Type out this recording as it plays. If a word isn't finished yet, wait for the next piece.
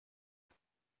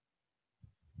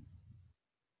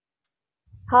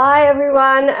Hi,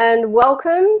 everyone, and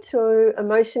welcome to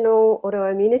Emotional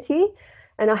Autoimmunity.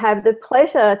 And I have the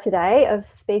pleasure today of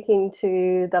speaking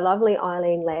to the lovely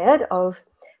Eileen Laird of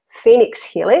Phoenix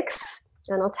Helix.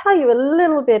 And I'll tell you a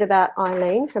little bit about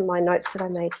Eileen from my notes that I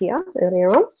made here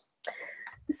earlier on.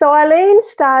 So Eileen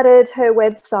started her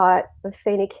website of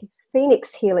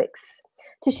Phoenix Helix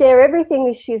to share everything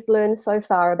that she's learned so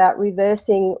far about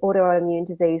reversing autoimmune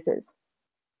diseases.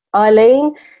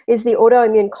 Eileen is the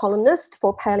autoimmune columnist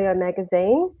for Paleo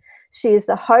Magazine. She is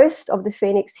the host of the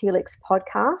Phoenix Helix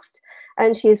podcast,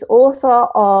 and she is author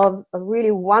of a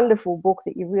really wonderful book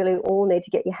that you really all need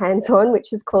to get your hands on,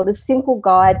 which is called A Simple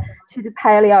Guide to the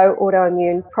Paleo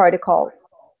Autoimmune Protocol.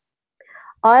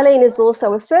 Eileen is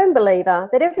also a firm believer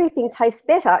that everything tastes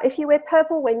better if you wear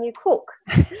purple when you cook.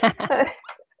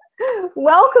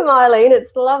 Welcome, Eileen.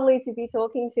 It's lovely to be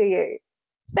talking to you.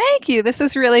 Thank you. This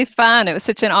is really fun. It was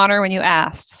such an honor when you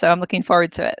asked, so I'm looking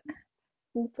forward to it.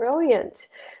 Brilliant.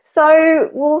 So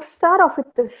we'll start off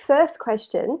with the first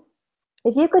question.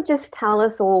 If you could just tell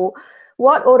us all,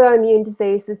 what autoimmune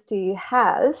diseases do you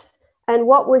have, and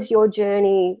what was your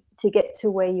journey to get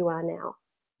to where you are now?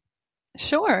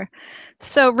 Sure.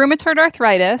 So rheumatoid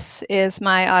arthritis is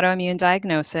my autoimmune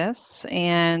diagnosis,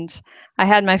 and I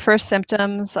had my first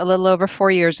symptoms a little over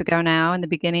 4 years ago now, in the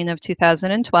beginning of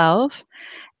 2012.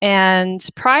 And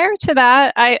prior to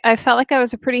that, I felt like I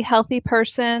was a pretty healthy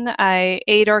person. I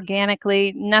ate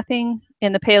organically, nothing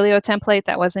in the paleo template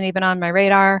that wasn't even on my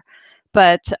radar.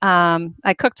 But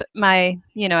I cooked I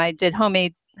did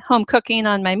home cooking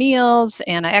on my meals,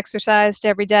 and I exercised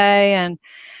every day. And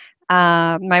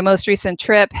my most recent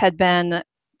trip had been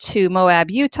to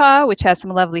Moab, Utah, which has some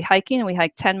lovely hiking. We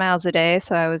hiked 10 miles a day,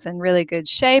 so I was in really good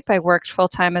shape. I worked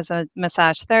full-time as a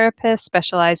massage therapist,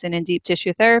 specializing in deep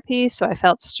tissue therapy, so I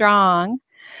felt strong.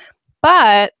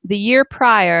 But the year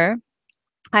prior,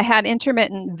 I had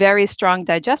intermittent, very strong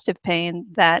digestive pain,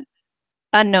 that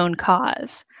unknown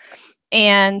cause.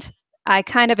 And I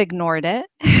kind of ignored it,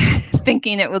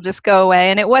 thinking it will just go away.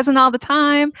 And it wasn't all the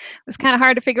time. It was kind of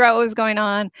hard to figure out what was going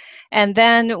on. And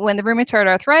then when the rheumatoid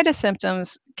arthritis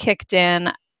symptoms kicked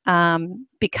in,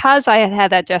 because I had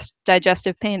had that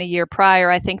digestive pain a year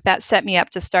prior, I think that set me up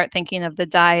to start thinking of the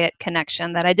diet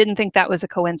connection, that I didn't think that was a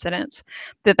coincidence,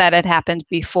 that had happened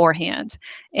beforehand.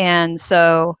 And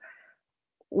so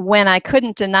when I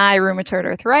couldn't deny rheumatoid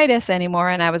arthritis anymore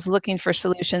and I was looking for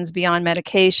solutions beyond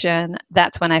medication,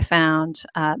 that's when I found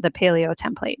the paleo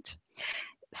template.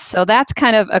 So that's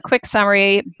kind of a quick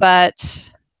summary, but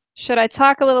should I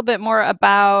talk a little bit more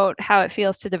about how it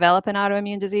feels to develop an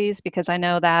autoimmune disease? Because I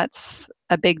know that's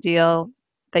a big deal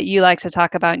that you like to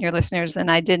talk about and your listeners,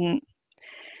 and I didn't.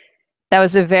 That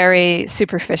was a very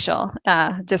superficial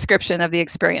description of the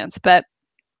experience. But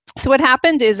so what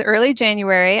happened is early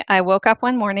January, I woke up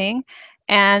one morning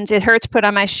and it hurt to put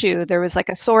on my shoe. There was like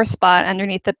a sore spot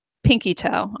underneath the pinky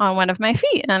toe on one of my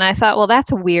feet. And I thought, well,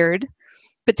 that's weird,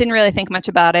 but didn't really think much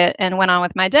about it and went on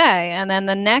with my day. And then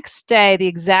the next day, the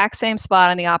exact same spot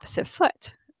on the opposite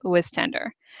foot was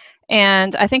tender.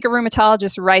 And I think a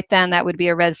rheumatologist right then, that would be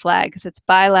a red flag, because it's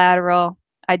bilateral,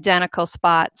 identical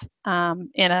spots and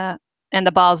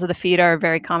the balls of the feet are a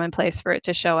very common place for it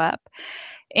to show up.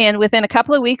 And within a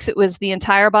couple of weeks, it was the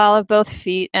entire ball of both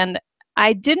feet. And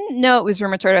I didn't know it was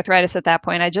rheumatoid arthritis at that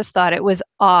point. I just thought it was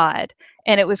odd.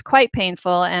 And it was quite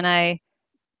painful. And I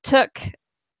took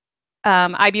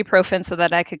ibuprofen so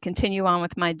that I could continue on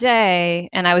with my day.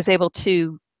 And I was able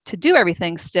to do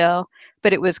everything still.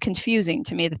 But it was confusing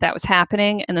to me that was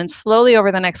happening. And then slowly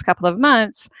over the next couple of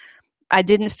months, I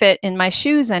didn't fit in my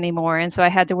shoes anymore. And so I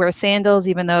had to wear sandals,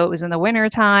 even though it was in the winter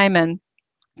time. And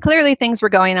clearly things were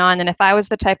going on. And if I was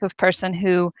the type of person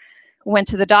who went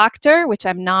to the doctor, which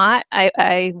I'm not,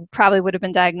 I probably would have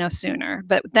been diagnosed sooner.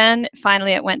 But then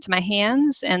finally it went to my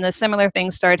hands, and the similar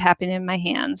things started happening in my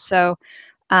hands. So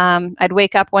I'd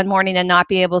wake up one morning and not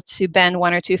be able to bend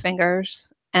one or two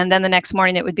fingers. And then the next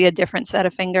morning it would be a different set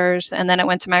of fingers. And then it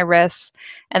went to my wrists.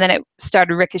 And then it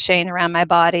started ricocheting around my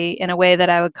body in a way that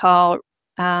I would call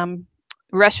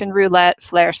Russian roulette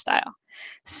flare style.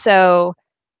 So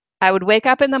I would wake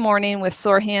up in the morning with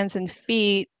sore hands and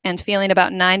feet and feeling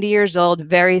about 90 years old,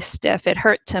 very stiff. It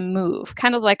hurt to move,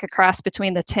 kind of like a cross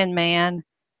between the Tin Man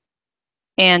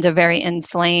and a very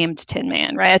inflamed Tin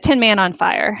Man, right? A Tin Man on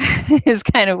fire is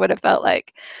kind of what it felt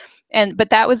like.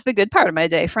 But that was the good part of my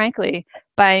day, frankly.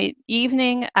 By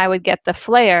evening, I would get the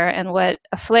flare, and what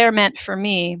a flare meant for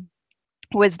me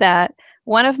was that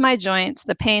one of my joints,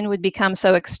 the pain would become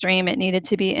so extreme it needed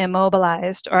to be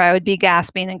immobilized, or I would be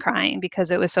gasping and crying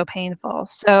because it was so painful.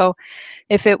 So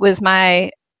if it was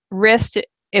my wrist,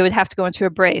 it would have to go into a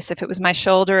brace. If it was my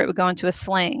shoulder, it would go into a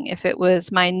sling. If it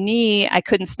was my knee, I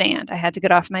couldn't stand. I had to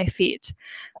get off my feet.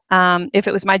 If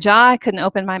it was my jaw, I couldn't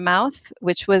open my mouth,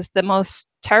 which was the most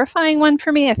terrifying one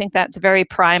for me. I think that's very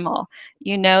primal.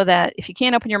 You know that if you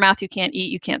can't open your mouth, you can't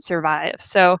eat, you can't survive.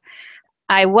 So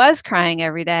I was crying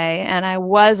every day, and I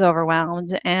was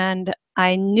overwhelmed, and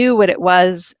I knew what it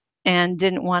was and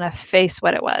didn't want to face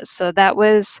what it was. So that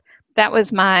was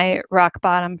my rock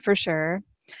bottom for sure.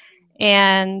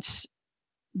 And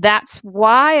that's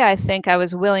why I think I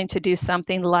was willing to do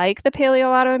something like the paleo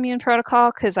autoimmune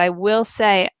protocol, because I will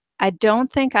say I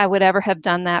don't think I would ever have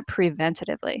done that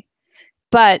preventatively,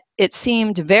 but it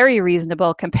seemed very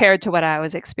reasonable compared to what I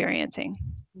was experiencing.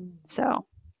 So,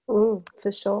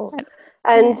 for sure.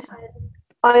 And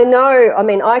I know, I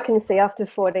mean, I can see after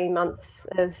 14 months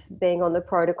of being on the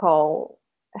protocol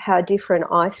how different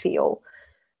I feel.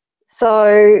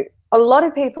 So a lot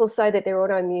of people say that their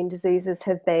autoimmune diseases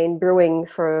have been brewing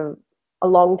for a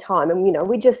long time, and, you know,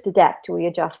 we just adapt, we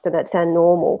adjust, and that's our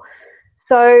normal.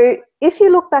 So if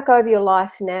you look back over your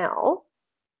life now,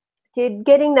 did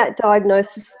getting that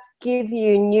diagnosis give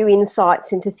you new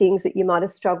insights into things that you might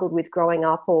have struggled with growing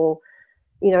up, or,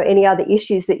 you know, any other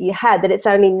issues that you had, that it's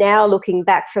only now looking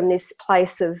back from this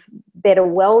place of better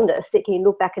wellness that you can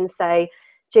look back and say,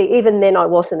 gee, even then I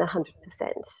wasn't 100%?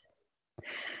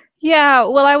 Yeah,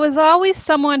 well, I was always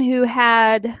someone who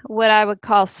had what I would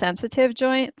call sensitive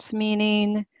joints,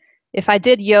 meaning if I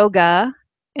did yoga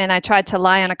and I tried to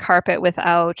lie on a carpet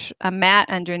without a mat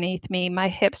underneath me, my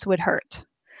hips would hurt.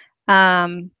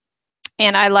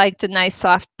 And I liked a nice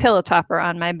soft pillow topper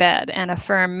on my bed, and a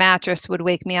firm mattress would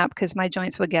wake me up because my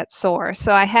joints would get sore.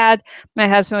 So my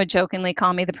husband would jokingly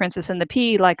call me the princess and the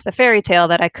pea, like the fairy tale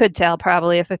that I could tell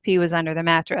probably if a pea was under the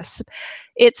mattress.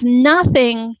 It's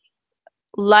nothing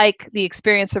like the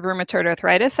experience of rheumatoid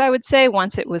arthritis, I would say,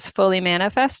 once it was fully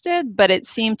manifested, but it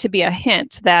seemed to be a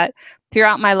hint that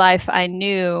throughout my life I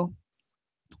knew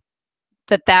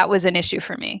that that was an issue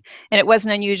for me. And it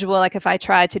wasn't unusual. Like if I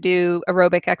tried to do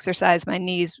aerobic exercise, my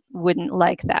knees wouldn't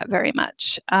like that very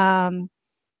much. And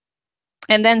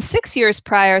then 6 years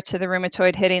prior to the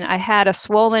rheumatoid hitting, I had a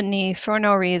swollen knee for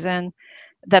no reason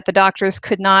that the doctors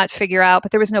could not figure out,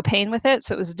 but there was no pain with it.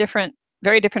 So it was a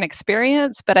very different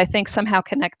experience, but I think somehow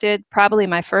connected, probably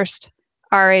my first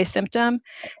RA symptom.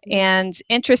 And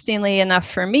interestingly enough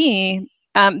for me,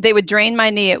 they would drain my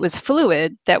knee. It was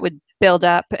fluid that would build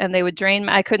up, and they would drain.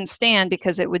 I couldn't stand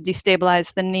because it would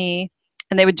destabilize the knee,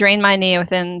 and they would drain my knee.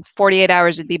 Within 48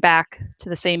 hours, it'd be back to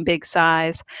the same big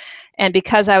size. And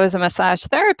because I was a massage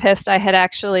therapist, I had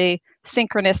actually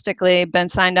synchronistically been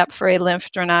signed up for a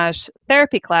lymph drainage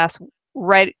therapy class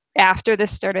right after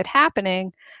this started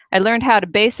happening. I learned how to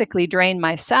basically drain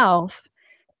myself,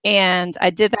 and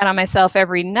I did that on myself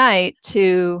every night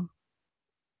to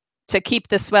keep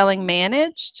the swelling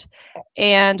managed.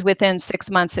 And within 6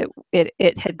 months,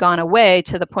 it had gone away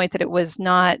to the point that it was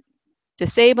not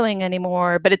disabling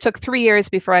anymore. But it took 3 years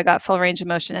before I got full range of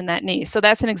motion in that knee. So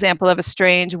that's an example of a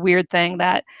strange, weird thing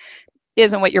that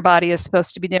isn't what your body is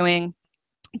supposed to be doing.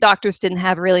 Doctors didn't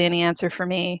have really any answer for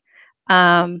me.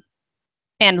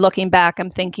 And looking back, I'm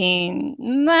thinking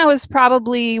that was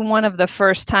probably one of the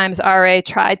first times RA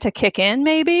tried to kick in,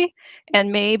 maybe.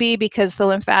 And maybe because the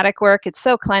lymphatic work, it's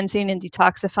so cleansing and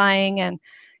detoxifying and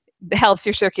helps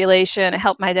your circulation, it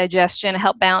helped my digestion, it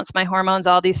helped balance my hormones,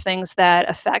 all these things that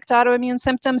affect autoimmune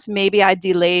symptoms. Maybe I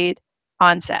delayed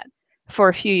onset for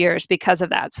a few years because of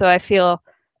that. So I feel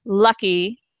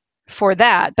lucky for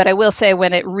that. But I will say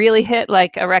when it really hit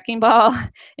like a wrecking ball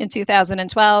in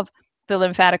 2012, the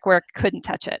lymphatic work couldn't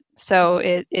touch it. So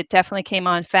it definitely came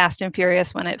on fast and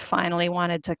furious when it finally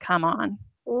wanted to come on.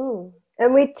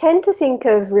 And we tend to think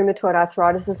of rheumatoid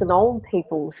arthritis as an old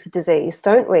people's disease,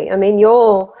 don't we? I mean,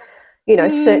 you're, you know,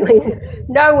 certainly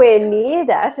nowhere near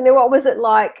that. I mean, what was it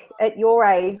like at your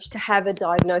age to have a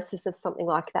diagnosis of something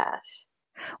like that?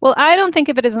 Well, I don't think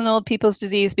of it as an old people's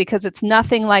disease because it's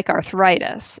nothing like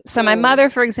arthritis. So my mother,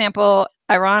 for example,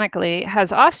 ironically,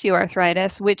 has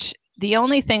osteoarthritis, which the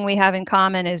only thing we have in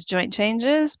common is joint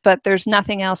changes, but there's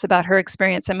nothing else about her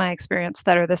experience and my experience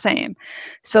that are the same.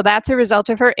 So that's a result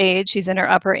of her age. She's in her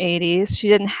upper 80s. She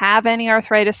didn't have any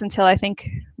arthritis until I think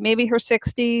maybe her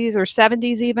 60s or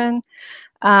 70s even.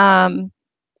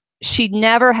 She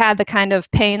never had the kind of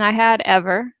pain I had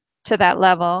ever to that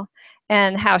level.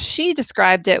 And how she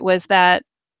described it was that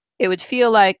it would feel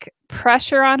like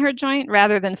pressure on her joint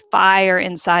rather than fire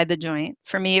inside the joint.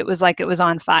 For me, it was like it was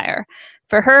on fire.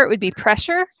 For her, it would be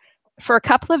pressure, for a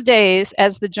couple of days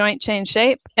as the joint changed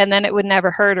shape, and then it would never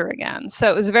hurt her again.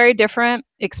 So it was a very different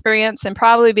experience, and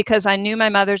probably because I knew my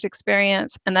mother's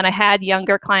experience and then I had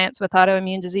younger clients with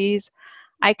autoimmune disease,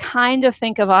 I kind of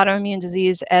think of autoimmune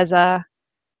disease as a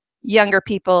younger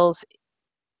people's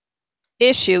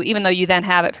issue, even though you then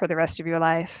have it for the rest of your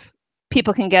life.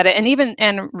 People can get it.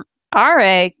 And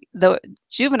RA, the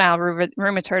juvenile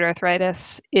rheumatoid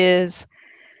arthritis, is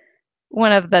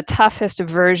one of the toughest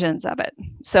versions of it.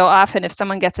 So often if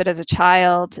someone gets it as a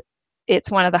child,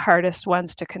 it's one of the hardest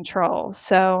ones to control.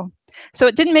 So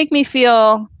it didn't make me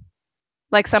feel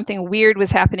like something weird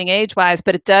was happening age-wise,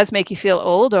 but it does make you feel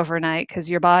old overnight because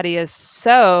your body is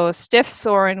so stiff,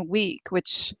 sore, and weak,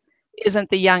 which isn't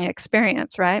the young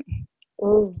experience, right?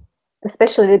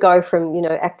 Especially to go from,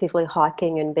 actively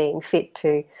hiking and being fit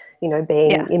to,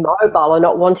 being immobile or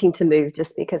not wanting to move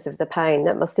just because of the pain.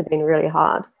 That must have been really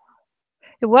hard.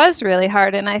 It was really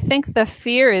hard. And I think the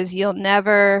fear is you'll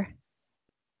never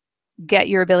get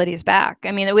your abilities back.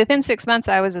 I mean, within 6 months,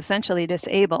 I was essentially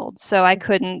disabled. So I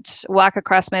couldn't walk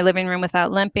across my living room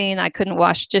without limping. I couldn't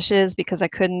wash dishes because I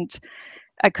couldn't,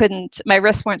 my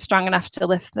wrists weren't strong enough to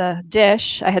lift the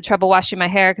dish. I had trouble washing my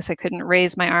hair because I couldn't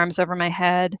raise my arms over my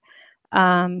head.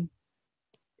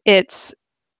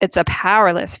 It's a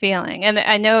powerless feeling. And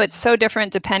I know it's so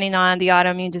different depending on the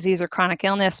autoimmune disease or chronic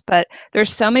illness, but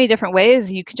there's so many different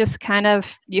ways you could just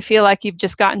you feel like you've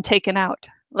just gotten taken out.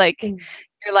 Like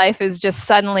your life is just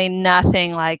suddenly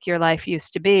nothing like your life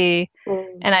used to be.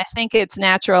 And I think it's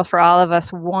natural for all of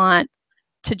us want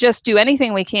to just do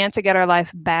anything we can to get our life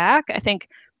back. I think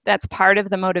that's part of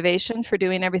the motivation for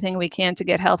doing everything we can to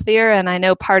get healthier. And I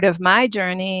know part of my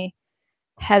journey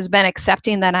has been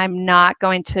accepting that I'm not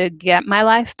going to get my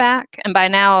life back. And by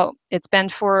now it's been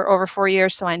for over 4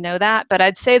 years, so I know that. But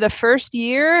I'd say the first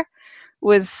year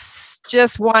was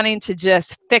just wanting to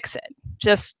just fix it,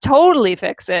 just totally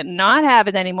fix it, not have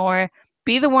it anymore,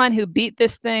 be the one who beat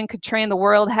this thing, could train the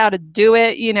world how to do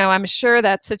it. I'm sure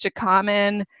that's such a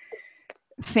common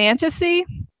fantasy.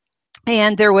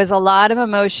 And there was a lot of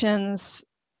emotions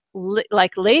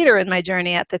like later in my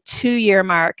journey at the 2-year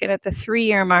mark and at the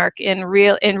 3-year mark in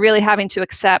really having to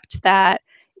accept that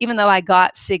even though I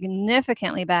got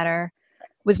significantly better,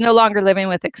 was no longer living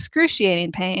with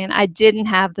excruciating pain, I didn't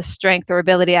have the strength or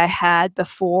ability I had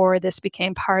before this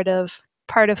became part of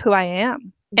who I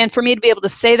am. And for me to be able to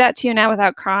say that to you now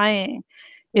without crying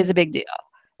is a big deal.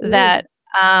 That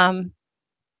and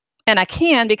I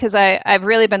can because I've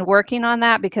really been working on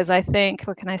that, because I think,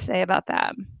 what can I say about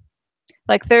that?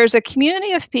 Like there's a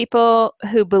community of people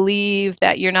who believe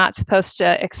that you're not supposed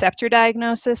to accept your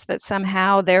diagnosis, that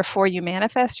somehow therefore you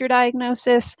manifest your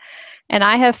diagnosis. And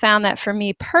I have found that for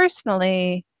me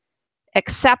personally,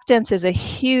 acceptance is a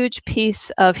huge piece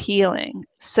of healing.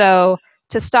 So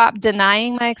to stop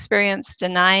denying my experience,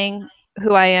 denying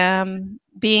who I am,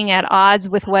 being at odds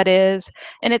with what is,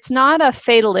 and it's not a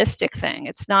fatalistic thing.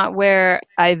 It's not where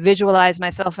I visualize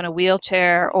myself in a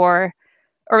wheelchair or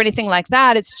anything like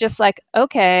that. It's just like,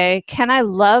 okay, can I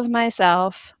love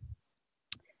myself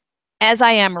as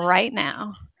I am right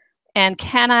now? And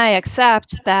can I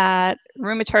accept that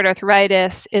rheumatoid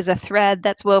arthritis is a thread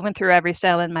that's woven through every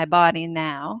cell in my body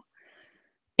now?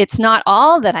 It's not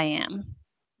all that I am,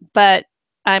 but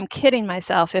I'm kidding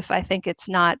myself if I think it's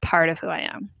not part of who I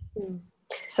am.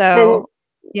 So,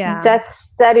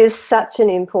 that is such an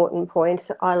important point,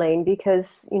 Eileen,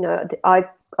 because I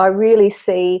really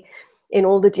see in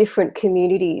all the different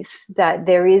communities that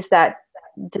there is that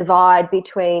divide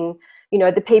between,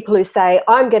 the people who say,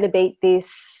 I'm going to beat this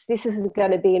isn't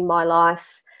going to be in my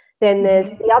life. Then there's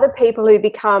the other people who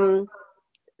become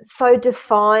so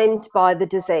defined by the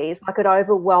disease, like it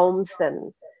overwhelms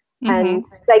them. And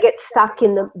they get stuck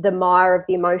in the mire of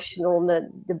the emotional and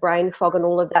the brain fog and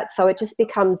all of that. So it just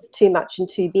becomes too much and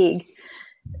too big.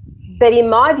 But in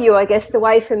my view, I guess the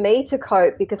way for me to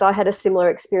cope, because I had a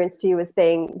similar experience to you as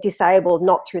being disabled,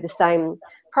 not through the same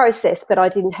process, but I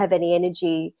didn't have any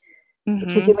energy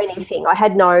to do anything. I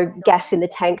had no gas in the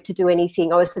tank to do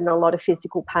anything. I was in a lot of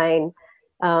physical pain.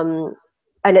 And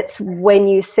it's when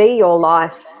you see your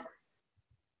life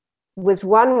was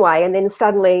one way and then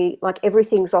suddenly like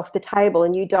everything's off the table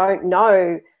and you don't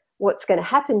know what's going to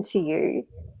happen to you,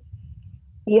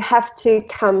 you have to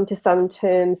come to some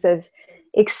terms of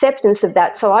acceptance of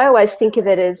that. So I always think of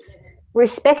it as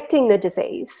respecting the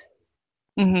disease,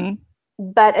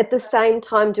 but at the same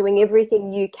time doing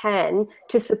everything you can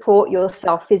to support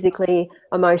yourself physically,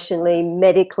 emotionally,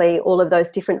 medically, all of those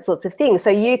different sorts of things. So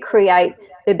you create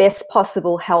the best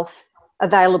possible health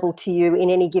available to you in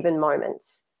any given moment.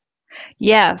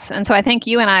 Yes. And so I think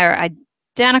you and I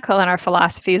identical in our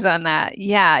philosophies on that.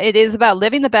 Yeah, it is about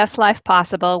living the best life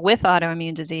possible with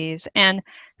autoimmune disease. And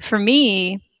for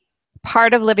me,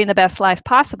 part of living the best life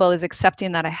possible is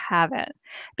accepting that I have it.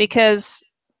 Because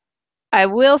I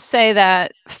will say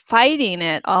that fighting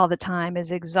it all the time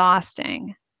is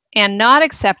exhausting, and not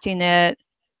accepting it,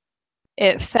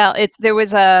 there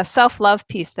was a self-love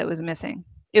piece that was missing.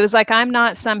 It was like I'm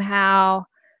not somehow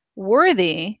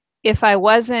worthy if I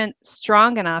wasn't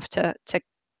strong enough to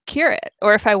cure it,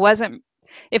 or if I wasn't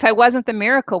the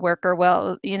miracle worker.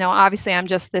 Well, obviously I'm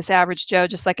just this average Joe,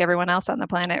 just like everyone else on the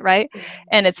planet, right?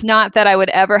 And it's not that I would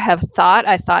ever have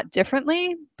I thought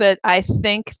differently, but I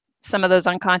think some of those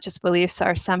unconscious beliefs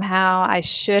are somehow I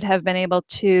should have been able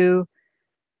to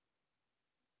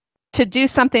do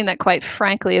something that quite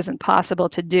frankly isn't possible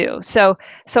to do. So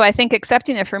I think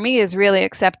accepting it for me is really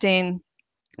accepting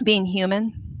being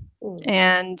human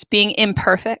and being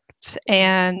imperfect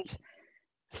and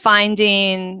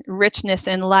finding richness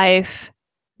in life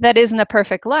that isn't a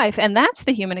perfect life. And that's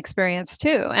the human experience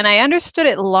too. And I understood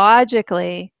it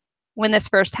logically when this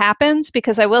first happened,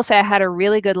 because I will say I had a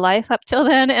really good life up till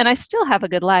then, and I still have a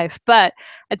good life. But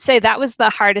I'd say that was the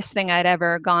hardest thing I'd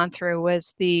ever gone through,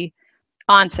 was the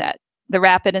onset, the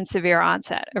rapid and severe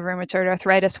onset of rheumatoid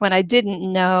arthritis, when I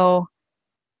didn't know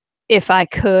if I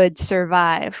could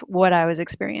survive what I was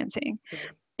experiencing.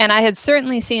 And I had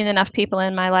certainly seen enough people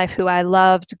in my life who I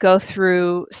loved go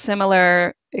through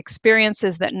similar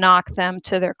experiences that knocked them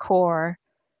to their core.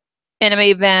 And it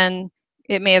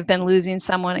may have been losing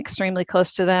someone extremely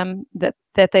close to them that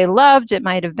they loved. It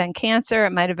might have been cancer.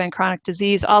 It might have been chronic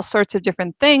disease, all sorts of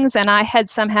different things. And I had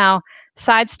somehow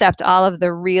sidestepped all of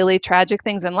the really tragic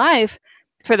things in life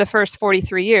for the first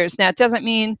 43 years. Now, it doesn't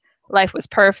mean life was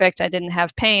perfect. I didn't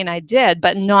have pain. I did,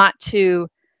 but not to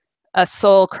a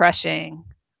soul-crushing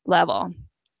level.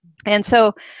 And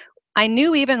so I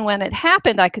knew even when it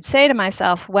happened, I could say to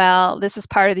myself, well, this is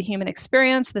part of the human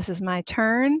experience. This is my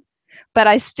turn. But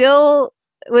I still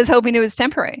was hoping it was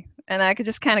temporary and I could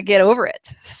just kind of get over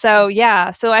it. So yeah,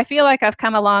 so I feel like I've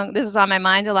come along. This is on my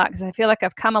mind a lot because I feel like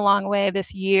I've come a long way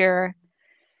this year.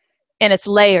 And it's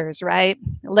layers, right?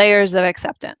 Layers of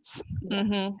acceptance.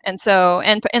 Mm-hmm. And so,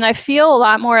 and I feel a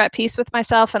lot more at peace with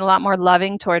myself and a lot more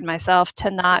loving toward myself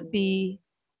to not be,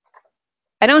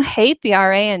 I don't hate the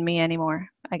RA in me anymore,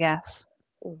 I guess.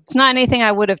 It's not anything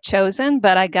I would have chosen,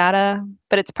 but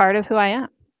but it's part of who I am.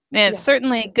 And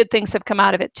certainly good things have come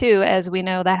out of it too, as we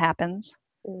know that happens.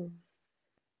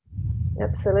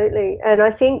 Absolutely. And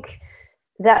I think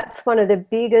that's one of the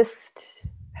biggest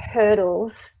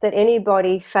hurdles that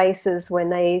anybody faces when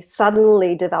they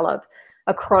suddenly develop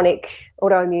a chronic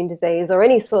autoimmune disease or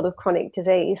any sort of chronic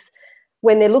disease.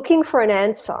 When they're looking for an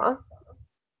answer,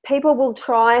 people will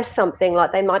try something,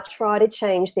 like they might try to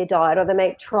change their diet or they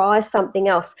may try something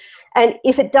else. And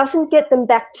if it doesn't get them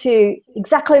back to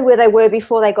exactly where they were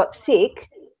before they got sick,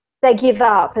 they give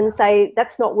up and say,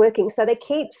 that's not working. So they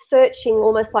keep searching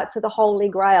almost like for the holy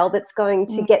grail that's going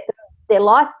to get their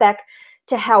life back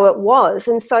to how it was.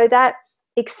 And so that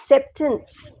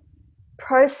acceptance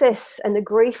process and the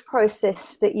grief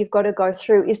process that you've got to go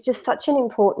through is just such an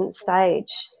important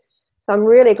stage. So I'm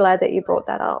really glad that you brought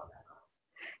that up.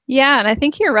 Yeah, and I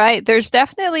think you're right. There's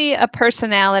definitely a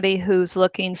personality who's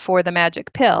looking for the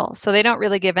magic pill, so they don't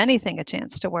really give anything a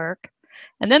chance to work.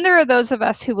 And then there are those of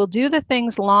us who will do the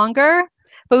things longer,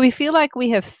 but we feel like we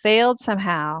have failed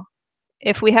somehow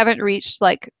if we haven't reached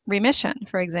like remission,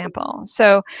 for example.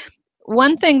 So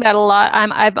one thing that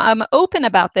I'm open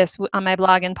about this on my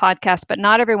blog and podcast, but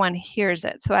not everyone hears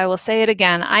it. So I will say it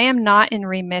again. I am not in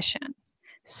remission.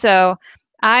 So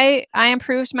I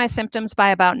improved my symptoms by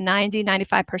about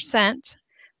 95%,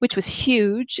 which was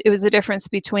huge. It was the difference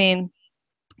between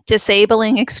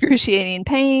disabling, excruciating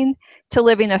pain to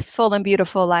living a full and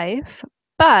beautiful life.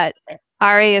 But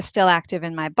RA is still active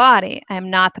in my body. I am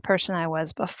not the person I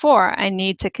was before. I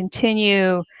need to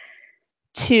continue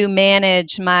to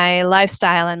manage my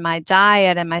lifestyle and my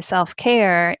diet and my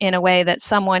self-care in a way that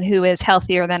someone who is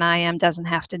healthier than I am doesn't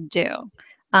have to do.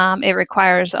 It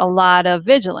requires a lot of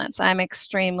vigilance. I'm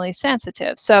extremely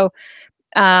sensitive. So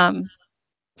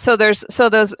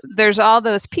there's all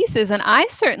those pieces, and I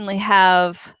certainly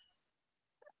have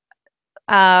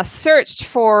searched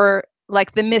for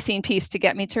like the missing piece to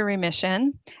get me to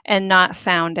remission and not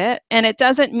found it. And it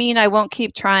doesn't mean I won't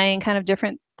keep trying kind of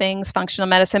different things, functional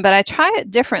medicine, but I try it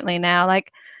differently now.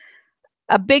 Like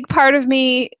a big part of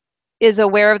me is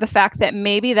aware of the fact that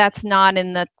maybe that's not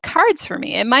in the cards for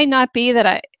me. It might not be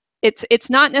that it's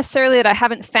not necessarily that I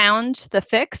haven't found the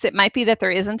fix. It might be that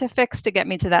there isn't a fix to get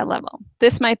me to that level.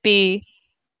 This might be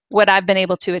what I've been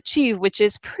able to achieve, which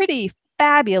is pretty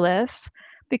fabulous,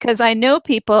 because I know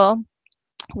people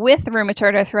with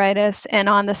rheumatoid arthritis and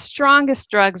on the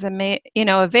strongest drugs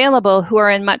available who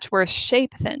are in much worse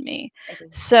shape than me.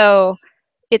 So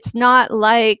it's not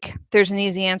like there's an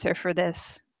easy answer for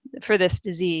this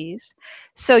disease.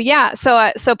 So yeah,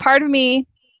 so part of me,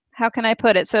 how can I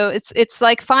put it? So it's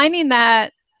like finding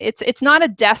that it's not a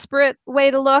desperate way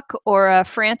to look or a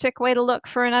frantic way to look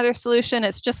for another solution.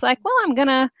 It's just like, well, I'm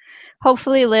gonna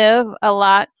hopefully live a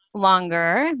lot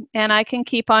longer, and I can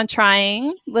keep on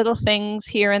trying little things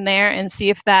here and there and see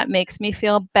if that makes me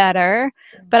feel better.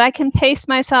 But I can pace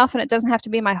myself, and it doesn't have to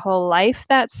be my whole life,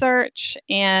 that search.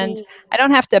 And I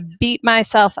don't have to beat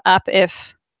myself up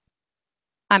if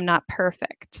I'm not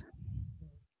perfect.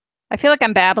 I feel like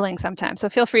I'm babbling sometimes, so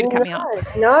feel free to cut me off.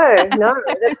 No,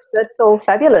 that's all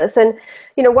fabulous. And,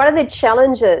 one of the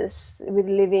challenges with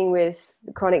living with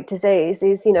chronic disease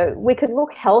is, we could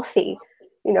look healthy.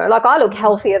 Like I look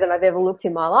healthier than I've ever looked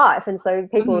in my life. And so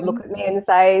people would look at me and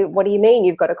say, what do you mean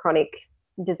you've got a chronic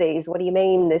disease? What do you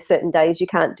mean there's certain days you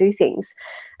can't do things?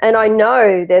 And I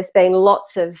know there's been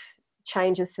lots of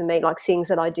changes for me, like things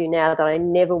that I do now that I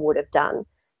never would have done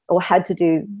or had to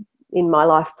do in my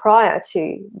life prior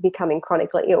to becoming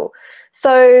chronically ill.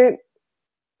 So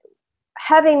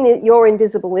having your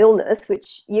invisible illness,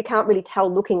 which you can't really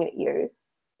tell looking at you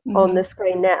on the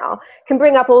screen now, can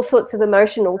bring up all sorts of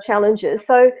emotional challenges.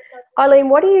 So Eileen,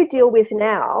 what do you deal with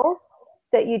now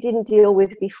that you didn't deal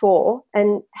with before,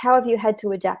 and how have you had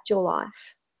to adapt your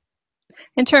life?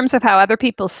 In terms of how other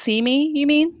people see me, you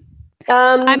mean?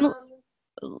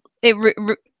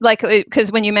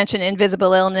 Because when you mention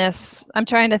invisible illness, I'm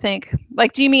trying to think,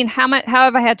 like, do you mean how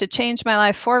have I had to change my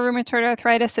life for rheumatoid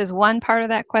arthritis is one part of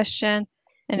that question?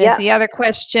 And is the other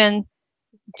question,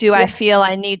 do I feel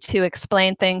I need to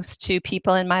explain things to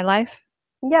people in my life?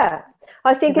 Yeah,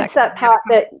 I think it's that part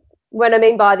that what I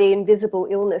mean by the invisible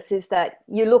illness is that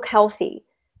you look healthy.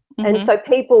 And so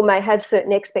people may have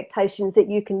certain expectations that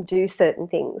you can do certain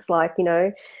things, like,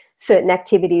 certain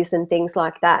activities and things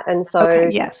like that. And so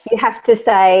you have to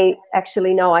say,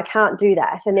 actually, no, I can't do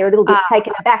that. And they're a little bit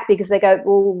taken aback because they go,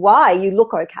 well, why? You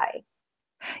look okay.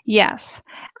 Yes.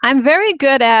 I'm very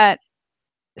good at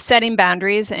setting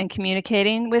boundaries and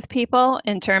communicating with people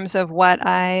in terms of what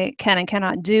I can and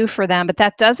cannot do for them. But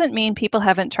that doesn't mean people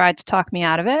haven't tried to talk me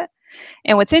out of it.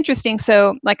 And what's interesting,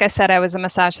 so like I said, I was a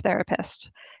massage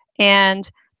therapist.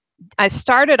 And I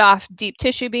started off deep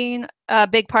tissue being a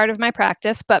big part of my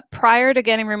practice, but prior to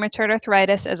getting rheumatoid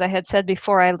arthritis, as I had said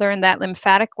before, I learned that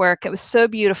lymphatic work. It was so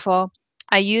beautiful.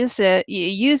 I used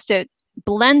it,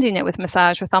 blending it with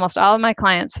massage with almost all of my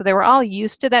clients. So they were all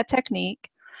used to that technique.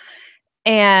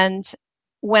 And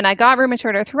when I got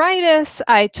rheumatoid arthritis,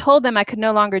 I told them I could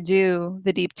no longer do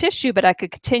the deep tissue, but I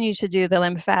could continue to do the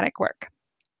lymphatic work.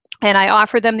 And I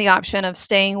offered them the option of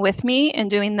staying with me and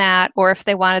doing that, or if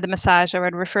they wanted the massage, I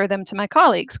would refer them to my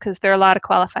colleagues because there are a lot of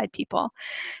qualified people.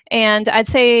 And I'd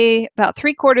say about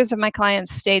 3/4 of my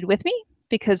clients stayed with me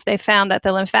because they found that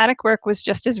the lymphatic work was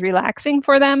just as relaxing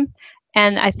for them.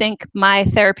 And I think my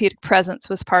therapeutic presence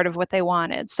was part of what they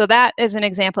wanted. So that is an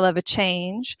example of a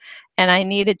change. And I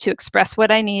needed to express what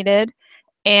I needed.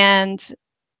 And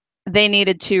they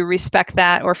needed to respect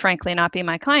that, or frankly, not be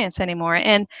my clients anymore.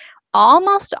 And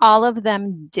almost all of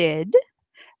them did,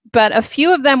 but a few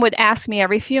of them would ask me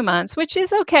every few months, which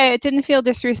is okay. It didn't feel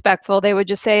disrespectful. They would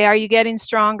just say, are you getting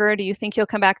stronger? Do you think you'll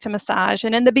come back to massage?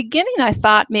 And in the beginning, I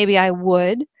thought maybe I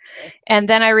would. And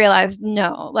then I realized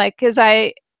no, because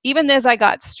even as I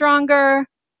got stronger,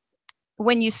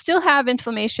 when you still have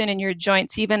inflammation in your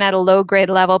joints, even at a low grade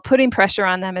level, putting pressure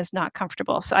on them is not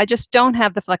comfortable. So I just don't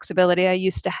have the flexibility I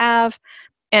used to have.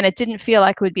 And it didn't feel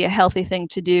like it would be a healthy thing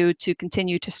to do, to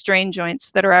continue to strain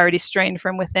joints that are already strained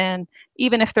from within,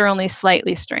 even if they're only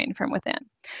slightly strained from within.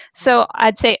 So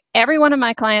I'd say every one of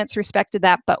my clients respected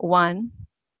that but one.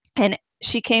 And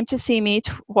she came to see me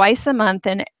twice a month.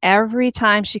 And every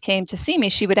time she came to see me,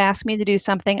 she would ask me to do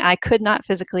something I could not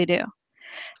physically do.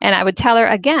 And I would tell her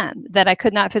again that I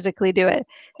could not physically do it.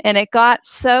 And it got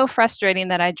so frustrating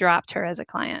that I dropped her as a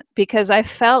client because I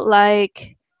felt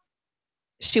like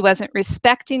she wasn't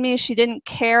respecting me. She didn't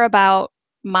care about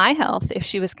my health if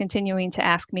she was continuing to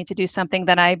ask me to do something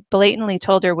that I blatantly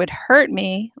told her would hurt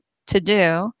me to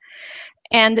do.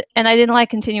 And I didn't like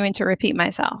continuing to repeat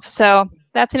myself. So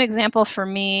that's an example for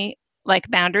me, like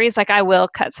boundaries. Like I will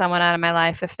cut someone out of my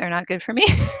life if they're not good for me.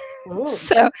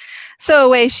 So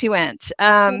away she went.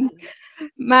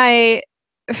 My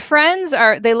friends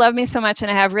they love me so much, and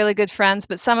I have really good friends,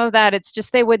 but some of that, it's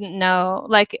just they wouldn't know.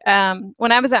 Like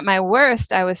when I was at my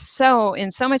worst, I was in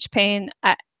so much pain.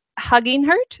 Hugging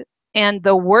hurt, and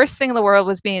the worst thing in the world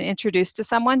was being introduced to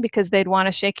someone because they'd want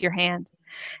to shake your hand.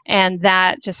 And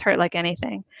that just hurt like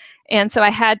anything. And so I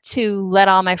had to let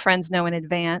all my friends know in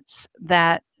advance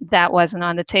that that wasn't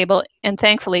on the table. And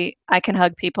thankfully, I can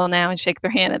hug people now and shake their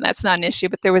hand, and that's not an issue.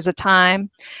 But there was a time.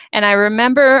 And I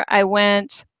remember I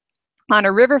went on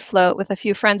a river float with a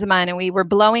few friends of mine, and we were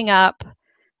blowing up,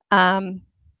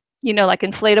 like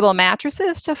inflatable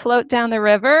mattresses to float down the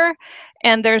river.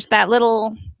 And there's that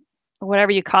little,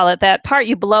 whatever you call it, that part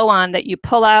you blow on that you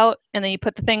pull out, and then you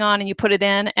put the thing on and you put it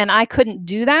in. And I couldn't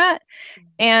do that.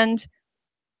 And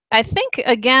I think,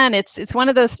 again, it's one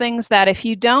of those things that if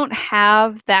you don't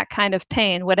have that kind of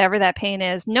pain, whatever that pain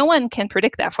is, no one can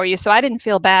predict that for you. So I didn't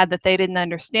feel bad that they didn't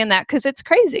understand that, because it's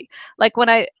crazy. Like when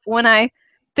I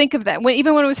think of that,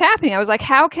 even when it was happening, I was like,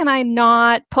 how can I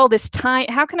not pull this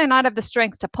how can I not have the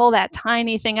strength to pull that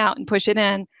tiny thing out and push it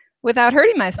in without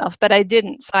hurting myself? But I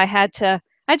didn't. So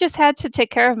I just had to take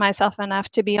care of myself enough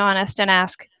to be honest and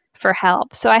ask for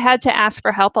help. So I had to ask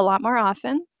for help a lot more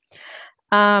often.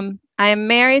 I am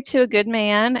married to a good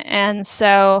man, and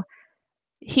so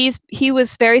he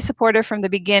was very supportive from the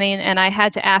beginning, and I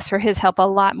had to ask for his help a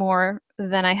lot more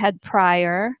than I had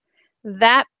prior.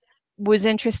 That was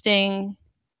interesting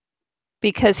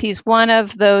because he's one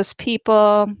of those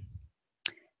people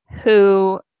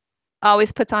who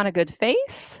always puts on a good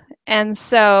face. And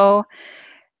so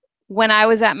when I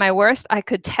was at my worst, I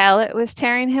could tell it was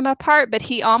tearing him apart, but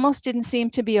he almost didn't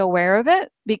seem to be aware of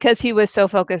it because he was so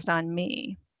focused on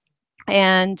me.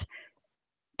 And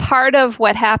part of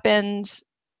what happened,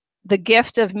 the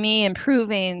gift of me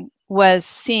improving, was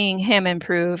seeing him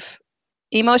improve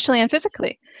emotionally and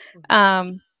physically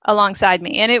alongside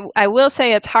me. And I will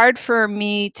say it's hard for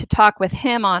me to talk with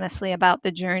him honestly about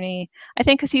the journey, I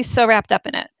think, because he's so wrapped up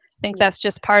in it. I think that's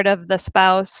just part of the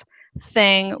spouse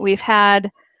thing. We've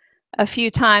had a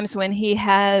few times when he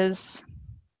has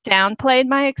downplayed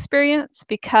my experience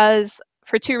because,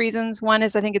 for two reasons. One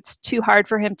is I think it's too hard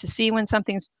for him to see when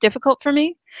something's difficult for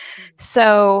me.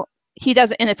 So he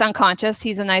doesn't, and it's unconscious.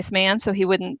 He's a nice man, so he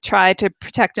wouldn't try to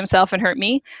protect himself and hurt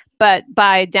me. But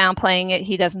by downplaying it,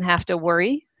 he doesn't have to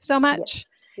worry so much. Yes.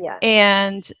 Yeah.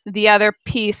 And the other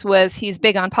piece was he's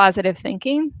big on positive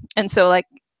thinking. And so, like,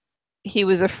 he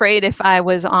was afraid if I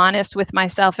was honest with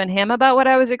myself and him about what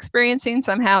I was experiencing,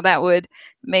 somehow that would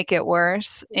make it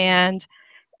worse. And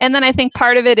then I think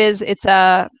part of it is it's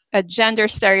a gender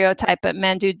stereotype, but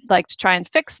men do like to try and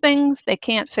fix things. They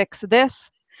can't fix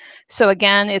this. So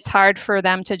again, it's hard for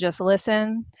them to just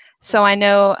listen. So I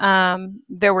know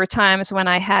there were times when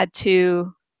I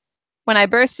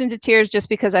burst into tears just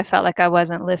because I felt like I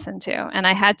wasn't listened to. And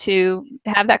I had to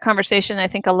have that conversation I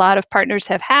think a lot of partners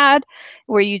have had,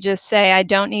 where you just say, I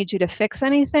don't need you to fix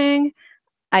anything.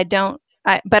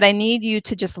 But I need you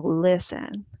to just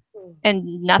listen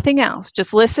and nothing else.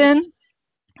 Just listen.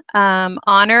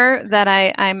 Honor that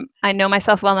I know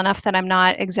myself well enough that I'm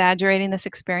not exaggerating this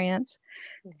experience,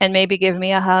 and maybe give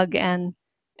me a hug, and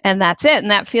that's it.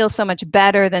 And that feels so much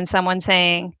better than someone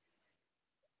saying,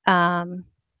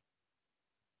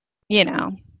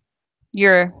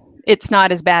 it's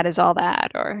not as bad as all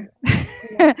that, or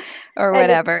or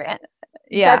whatever.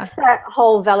 Yeah. That's that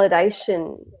whole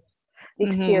validation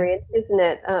experience, isn't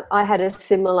it? I had a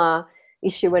similar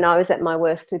issue when I was at my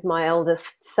worst with my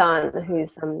eldest son,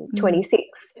 who's 26,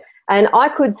 and I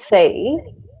could see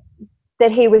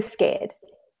that he was scared.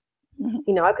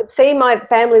 I could see my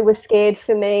family was scared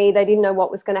for me. They didn't know what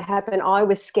was going to happen. I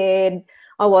was scared.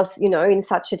 I was, in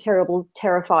such a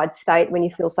terrified state when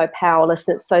you feel so powerless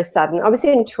and it's so sudden. I was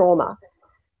in trauma,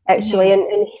 actually.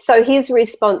 And so his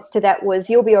response to that was,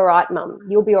 you'll be all right, Mum.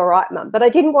 You'll be all right, Mum. But I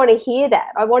didn't want to hear that.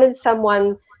 I wanted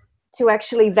someone to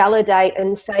actually validate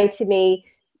and say to me,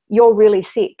 you're really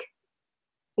sick.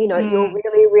 You're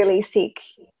really, really sick.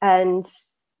 And,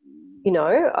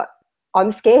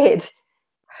 I'm scared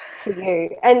for you.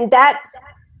 And that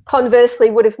conversely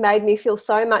would have made me feel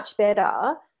so much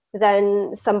better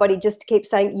than somebody just keep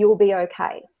saying, you'll be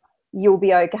okay. You'll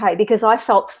be okay, because I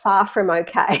felt far from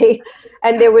okay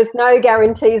and there was no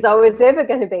guarantees I was ever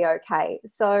going to be okay.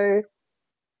 So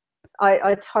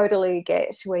I totally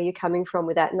get where you're coming from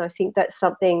with that, and I think that's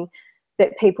something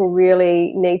that people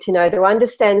really need to know. To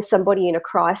understand somebody in a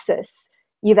crisis,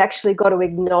 you've actually got to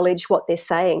acknowledge what they're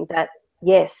saying, that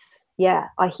yes, yeah,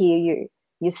 I hear you.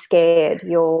 You're scared,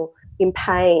 you're in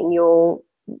pain, you're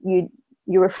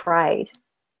afraid.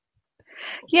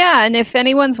 Yeah, and if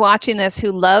anyone's watching this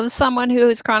who loves someone who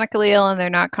is chronically ill and they're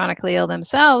not chronically ill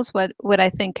themselves, what I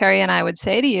think Carrie and I would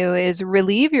say to you is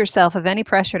relieve yourself of any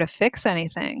pressure to fix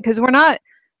anything, because we're not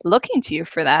looking to you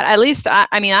for that. At least,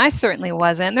 I certainly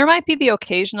wasn't. There might be the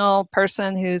occasional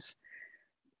person who's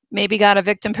maybe got a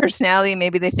victim personality,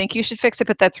 maybe they think you should fix it,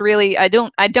 but that's really, I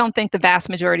don't think the vast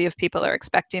majority of people are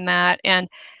expecting that. And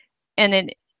then,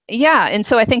 yeah, and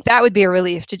so I think that would be a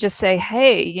relief to just say,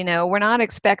 hey, you know, we're not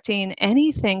expecting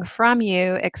anything from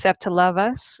you except to love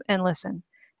us and listen.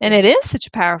 And it is such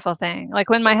a powerful thing. Like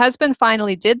when my husband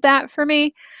finally did that for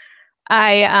me,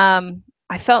 I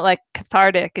felt like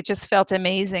cathartic. It just felt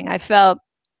amazing. I felt,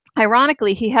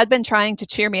 ironically, he had been trying to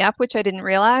cheer me up, which I didn't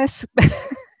realize.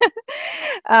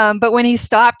 But when he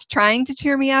stopped trying to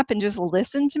cheer me up and just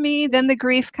listened to me, then the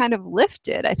grief kind of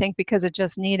lifted, I think, because it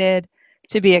just needed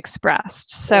to be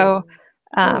expressed. So,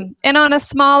 and on a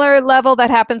smaller level, that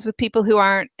happens with people who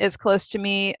aren't as close to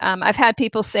me. I've had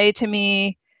people say to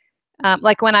me,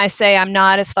 like when I say I'm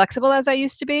not as flexible as I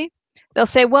used to be, they'll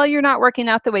say, well, you're not working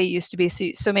out the way you used to be,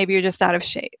 so maybe you're just out of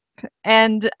shape.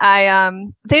 And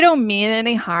they don't mean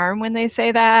any harm when they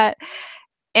say that.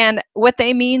 And what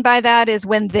they mean by that is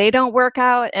when they don't work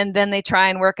out and then they try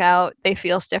and work out, they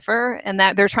feel stiffer, and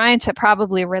that they're trying to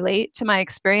probably relate to my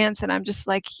experience. And I'm just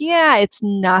like, yeah, it's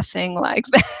nothing like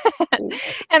that.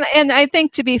 And I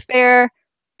think, to be fair,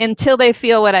 until they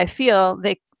feel what I feel,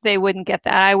 they wouldn't get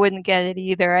that. I wouldn't get it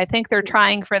either. I think they're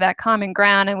trying for that common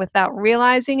ground, and without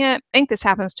realizing it, I think this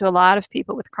happens to a lot of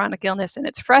people with chronic illness, and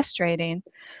it's frustrating,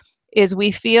 is we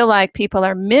feel like people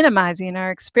are minimizing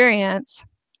our experience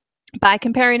by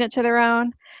comparing it to their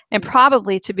own. And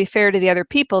probably, to be fair to the other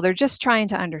people, they're just trying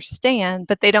to understand,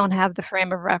 but they don't have the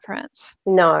frame of reference.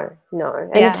 No.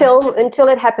 And until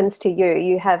it happens to you,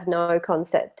 you have no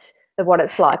concept of what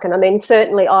it's like. And I mean,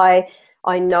 certainly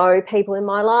I know people in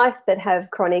my life that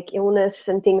have chronic illness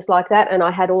and things like that, and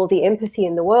I had all the empathy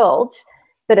in the world.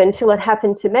 But until it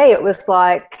happened to me, it was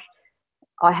like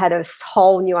I had a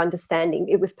whole new understanding.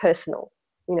 It was personal.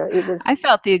 You know, it was. I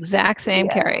felt the exact same,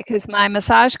 Carrie, because my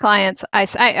massage clients, I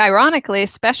ironically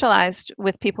specialized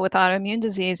with people with autoimmune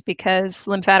disease because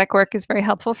lymphatic work is very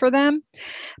helpful for them.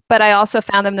 But I also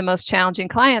found them the most challenging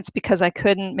clients because I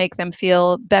couldn't make them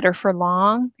feel better for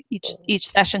long. Each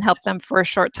session helped them for a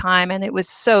short time, and it was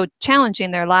so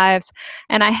challenging their lives.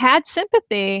 And I had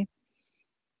sympathy,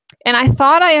 and I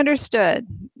thought I understood.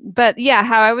 But yeah,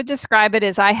 how I would describe it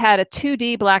is I had a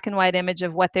 2D black and white image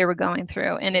of what they were going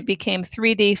through, and it became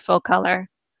 3D full color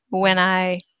when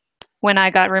I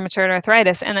got rheumatoid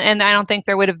arthritis. And I don't think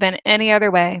there would have been any other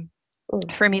way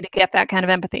for me to get that kind of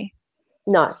empathy.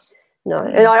 No.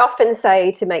 And I often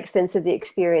say, to make sense of the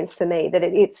experience for me, that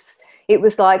it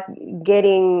was like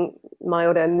getting my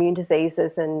autoimmune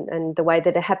diseases and the way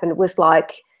that it happened was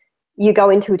like you go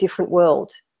into a different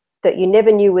world that you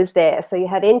never knew was there. So you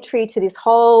had entry to this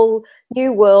whole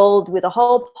new world with a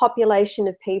whole population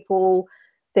of people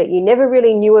that you never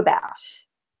really knew about,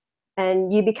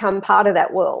 and you become part of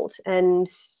that world. And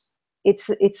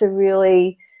it's a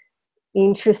really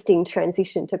interesting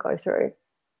transition to go through.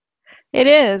 It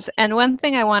is. And one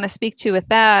thing I want to speak to with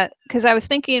that, because I was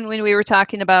thinking when we were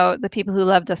talking about the people who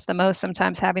loved us the most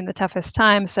sometimes having the toughest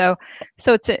time. So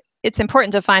it's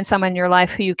important to find someone in your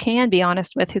life who you can be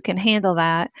honest with, who can handle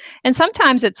that. And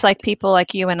sometimes it's like people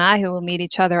like you and I who will meet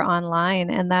each other online.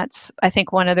 And that's, I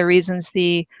think, one of the reasons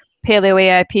the Paleo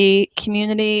AIP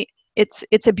community,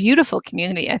 it's a beautiful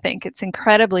community. I think it's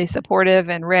incredibly supportive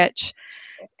and rich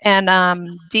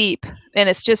and deep. And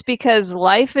it's just because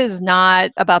life is not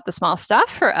about the small stuff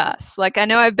for us. Like, I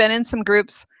know I've been in some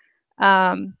groups,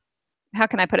 how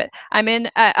can I put it?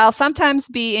 I'll sometimes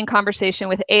be in conversation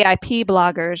with AIP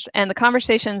bloggers, and the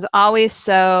conversation's always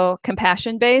so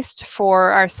compassion-based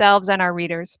for ourselves and our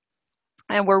readers.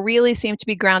 And we really seem to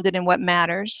be grounded in what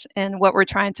matters and what we're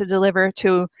trying to deliver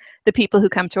to the people who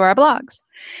come to our blogs.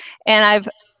 And I've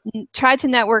tried to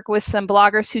network with some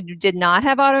bloggers who did not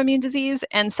have autoimmune disease,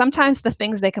 and sometimes the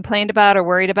things they complained about or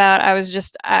worried about, I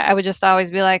would just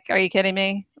always be like, are you kidding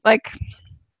me? Like,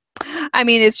 I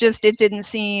mean, it didn't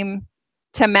seem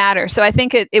to matter. So I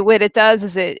think what it does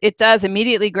is it does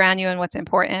immediately ground you in what's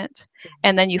important,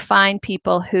 and then you find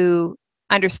people who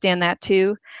understand that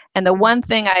too. And the one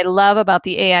thing I love about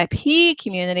the AIP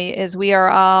community is we are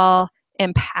all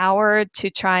empowered to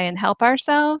try and help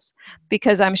ourselves,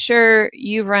 because I'm sure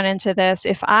you've run into this.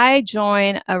 If I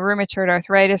join a rheumatoid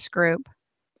arthritis group,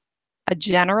 a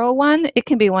general one, it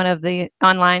can be one of the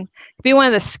online, it can be one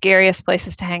of the scariest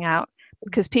places to hang out,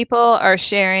 because people are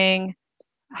sharing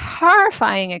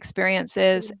horrifying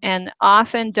experiences and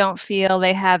often don't feel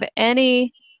they have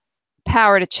any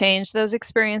power to change those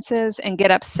experiences, and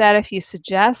get upset if you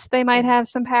suggest they might have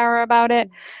some power about it.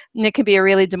 And it can be a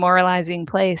really demoralizing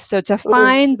place. So to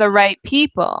find the right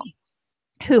people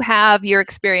who have your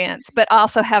experience but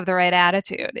also have the right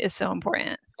attitude is so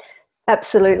important.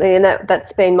 Absolutely, and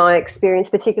that's been my experience,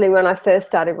 particularly when I first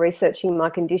started researching my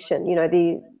condition. You know,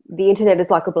 the internet is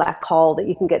like a black hole that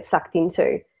you can get sucked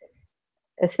into,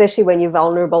 especially when you're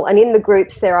vulnerable. And in the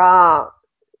groups, there are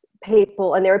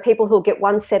people who'll get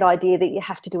one set idea that you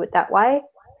have to do it that way,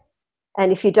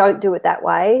 and if you don't do it that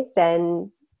way,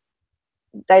 then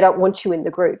they don't want you in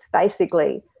the group,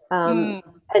 basically. And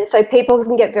so people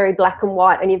can get very black and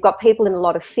white, and you've got people in a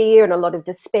lot of fear and a lot of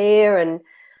despair, and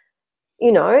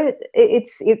you know,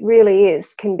 it really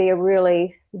can be a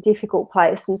really difficult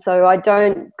place. And so I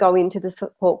don't go into the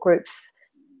support groups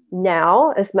now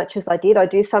as much as I did. I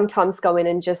do sometimes go in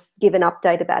and just give an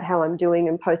update about how I'm doing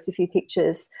and post a few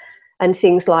pictures and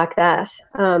things like that.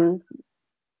 And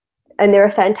they're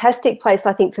a fantastic place,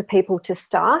 I think, for people to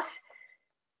start.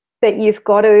 But you've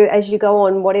got to, as you go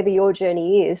on, whatever your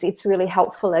journey is, it's really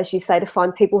helpful, as you say, to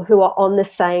find people who are on the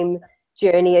same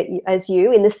journey as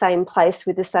you, in the same place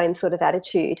with the same sort of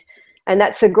attitude. And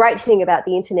that's a great thing about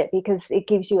the internet, because it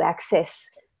gives you access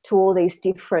to all these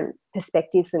different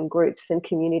perspectives and groups and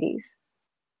communities.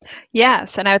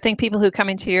 Yes, and I would think people who come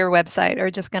into your website are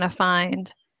just going to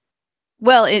find,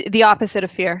 well, the opposite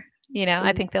of fear. You know,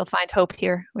 I think they'll find hope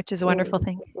here, which is a wonderful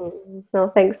thing.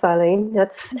 Well, thanks, Eileen.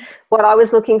 That's what I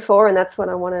was looking for, and that's what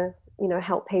I want to, you know,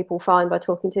 help people find by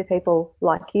talking to people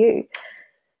like you.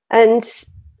 And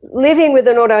living with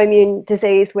an autoimmune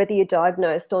disease, whether you're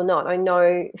diagnosed or not, I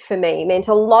know for me meant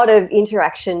a lot of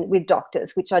interaction with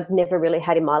doctors, which I'd never really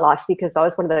had in my life because I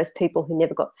was one of those people who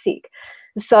never got sick.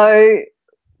 So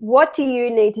what do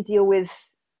you need to deal with,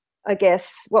 I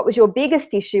guess, what was your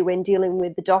biggest issue when dealing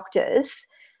with the doctors?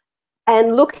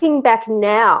 And looking back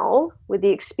now with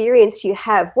the experience you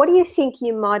have, what do you think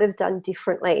you might have done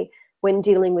differently when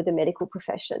dealing with the medical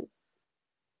profession?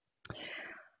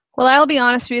 Well, I'll be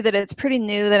honest with you that it's pretty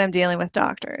new that I'm dealing with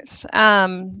doctors.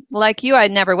 Like you, I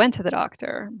never went to the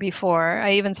doctor before.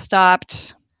 I even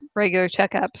stopped regular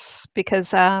checkups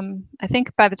because I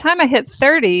think by the time I hit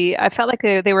 30, I felt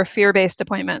like they were fear-based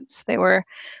appointments. They were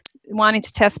wanting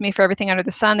to test me for everything under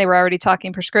the sun. They were already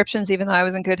talking prescriptions, even though I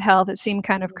was in good health. It seemed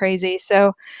kind of crazy.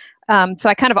 So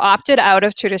I kind of opted out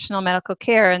of traditional medical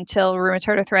care until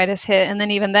rheumatoid arthritis hit. And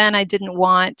then even then, I didn't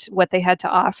want what they had to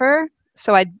offer.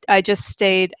 So I just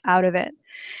stayed out of it.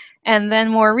 And then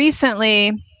more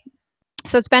recently,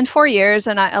 so it's been 4 years,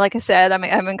 and like I said,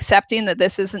 I'm accepting that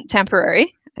this isn't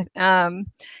temporary.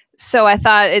 So I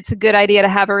thought it's a good idea to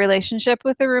have a relationship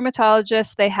with a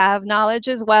rheumatologist. They have knowledge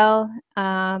as well.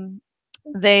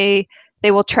 They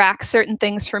will track certain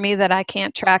things for me that I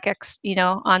can't track,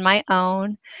 on my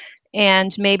own.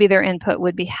 And maybe their input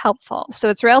would be helpful. So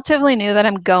it's relatively new that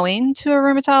I'm going to a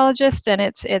rheumatologist, and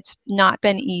it's not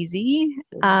been easy.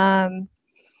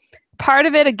 Part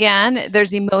of it, again,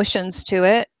 there's emotions to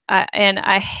it, and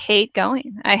I hate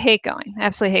going.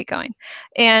 Absolutely hate going.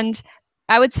 And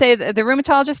I would say that the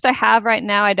rheumatologist I have right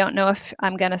now, I don't know if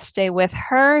I'm going to stay with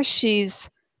her. She's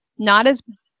not as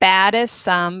bad as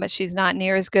some, but she's not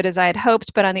near as good as I had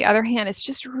hoped. But on the other hand, it's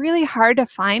just really hard to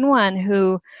find one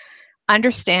who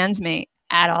understands me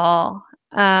at all.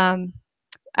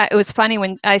 It was funny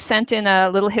when I sent in a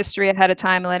little history ahead of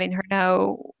time, letting her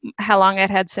know how long I'd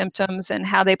had symptoms and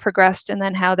how they progressed, and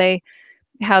then how they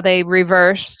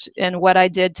reversed, and what I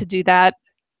did to do that,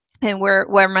 and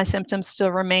where my symptoms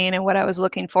still remain, and what I was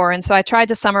looking for. And so I tried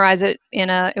to summarize it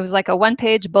it was like a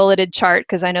 1-page bulleted chart,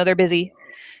 because I know they're busy,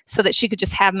 so that she could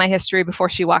just have my history before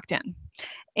she walked in.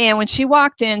 And when she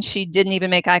walked in, she didn't even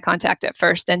make eye contact at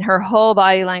first, and her whole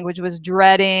body language was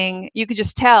dreading. You could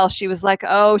just tell she was like,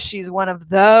 oh, she's one of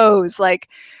those, like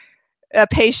a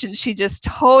patient she just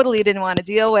totally didn't want to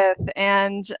deal with.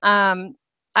 And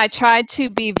I tried to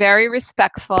be very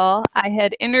respectful. I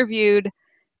had interviewed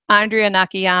Andrea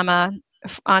Nakayama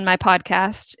on my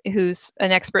podcast, who's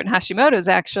an expert in Hashimoto's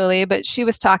actually, but she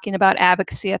was talking about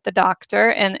advocacy at the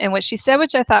doctor. And what she said,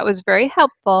 which I thought was very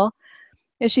helpful,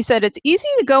 is she said, it's easy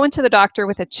to go into the doctor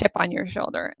with a chip on your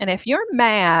shoulder. And if you're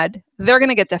mad, they're going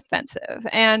to get defensive.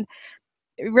 And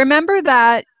remember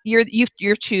that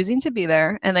you're choosing to be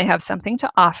there, and they have something to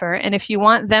offer. And if you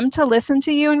want them to listen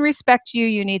to you and respect you,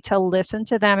 you need to listen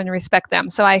to them and respect them.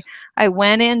 So I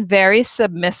went in very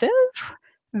submissive,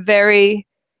 very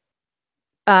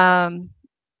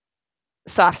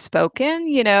soft-spoken,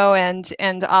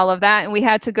 and all of that. And we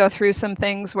had to go through some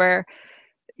things where,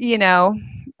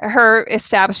 her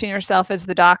establishing herself as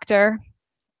the doctor,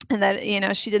 and that,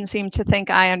 she didn't seem to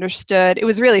think I understood. It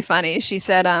was really funny. She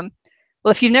said, well,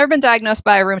 if you've never been diagnosed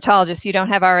by a rheumatologist, you don't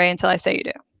have RA until I say you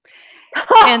do.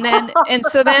 and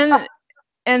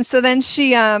so then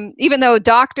she, even though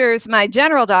my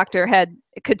general doctor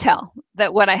could tell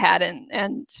that what I had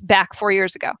and back 4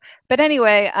 years ago. But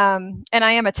anyway, and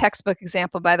I am a textbook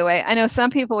example, by the way. I know some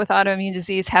people with autoimmune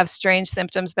disease have strange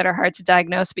symptoms that are hard to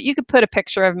diagnose, but you could put a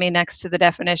picture of me next to the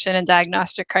definition and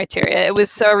diagnostic criteria. It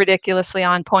was so ridiculously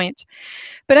on point.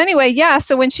 But anyway, yeah,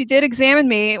 so when she did examine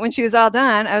me, when she was all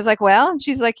done, I was like, well, and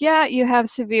she's like, yeah, you have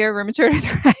severe rheumatoid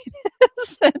arthritis.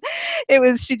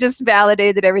 She just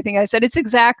validated everything I said. It's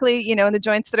exactly, you know, the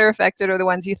joints that are affected are the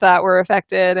ones you thought were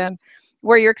affected, and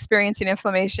where you're experiencing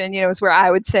inflammation, you know, is where I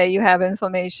would say you have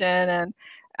inflammation.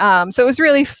 And so it was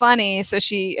really funny. So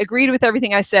she agreed with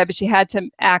everything I said, but she had to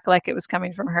act like it was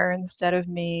coming from her instead of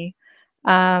me.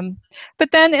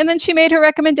 But then she made her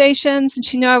recommendations, and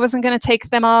she knew I wasn't going to take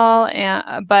them all,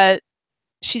 but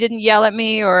she didn't yell at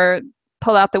me or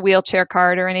pull out the wheelchair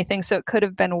card or anything, so it could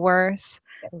have been worse.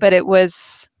 But it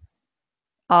was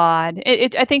odd.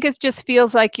 I think it just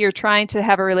feels like you're trying to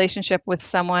have a relationship with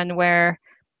someone where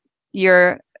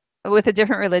you're with a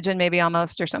different religion, maybe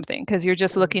almost, or something, because you're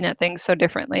just looking at things so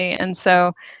differently. And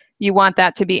so you want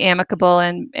that to be amicable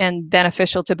and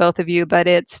beneficial to both of you, but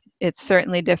it's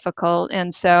certainly difficult.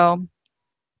 And so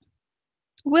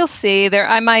we'll see.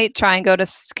 I might try and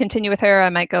continue with her. I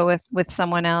might go with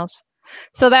someone else.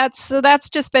 So that's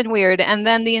just been weird. And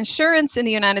then the insurance in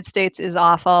the United States is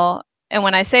awful. And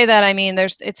when I say that, I mean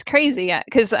it's crazy,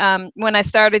 because when I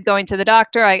started going to the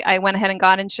doctor, I went ahead and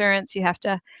got insurance. You have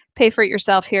to pay for it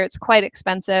yourself here. It's quite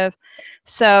expensive.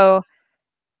 So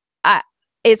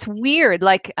it's weird.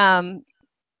 Like I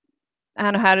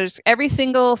don't know how to every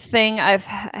single thing I've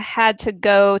had to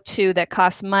go to that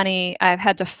costs money, I've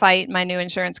had to fight my new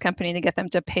insurance company to get them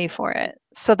to pay for it.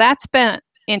 So that's been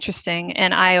interesting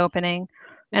and eye-opening.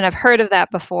 And I've heard of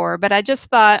that before, but I just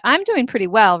thought I'm doing pretty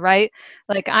well, right?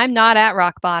 Like I'm not at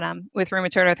rock bottom with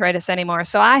rheumatoid arthritis anymore.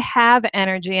 So I have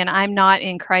energy and I'm not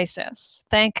in crisis,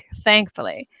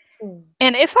 thankfully.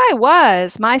 And if I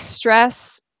was, my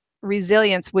stress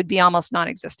resilience would be almost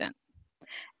non-existent.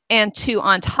 And to,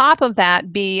 on top of that,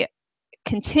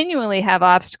 continually have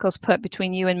obstacles put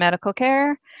between you and medical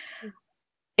care,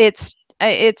 it's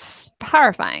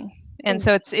horrifying. And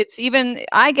so it's even,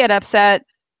 I get upset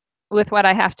with what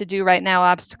I have to do right now,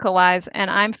 obstacle wise, and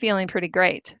I'm feeling pretty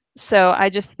great. So I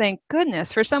just think,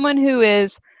 goodness, for someone who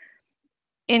is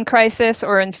in crisis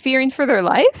or in fearing for their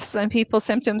life, some people's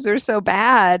symptoms are so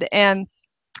bad, and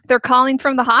they're calling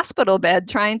from the hospital bed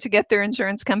trying to get their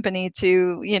insurance company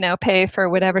to, you know, pay for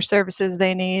whatever services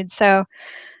they need. So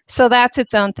that's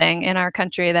its own thing in our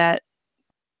country that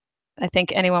I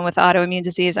think anyone with autoimmune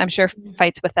disease, I'm sure,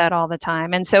 fights with that all the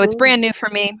time. And so it's brand new for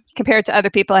me compared to other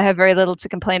people. I have very little to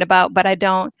complain about, but I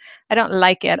don't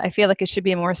like it. I feel like it should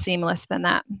be more seamless than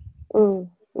that.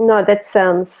 No, that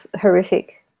sounds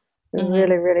horrific.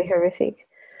 Really, really horrific.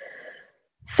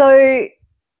 So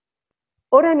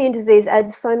autoimmune disease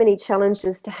adds so many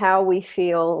challenges to how we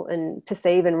feel and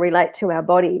perceive and relate to our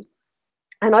body.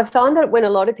 And I found that when a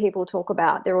lot of people talk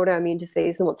about their autoimmune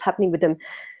disease and what's happening with them,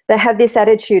 they have this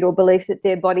attitude or belief that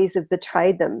their bodies have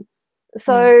betrayed them.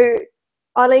 So,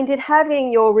 Eileen, did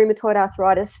having your rheumatoid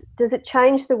arthritis, does it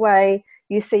change the way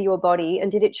you see your body,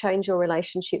 and did it change your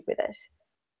relationship with it?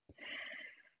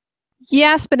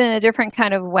 Yes, but in a different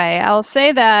kind of way. I'll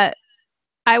say that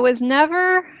I was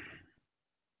never,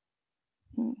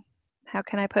 how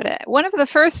can I put it? One of the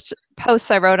first posts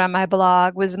I wrote on my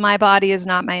blog was, "My body is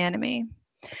not my enemy."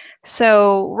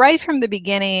 So right from the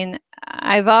beginning,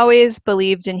 I've always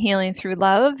believed in healing through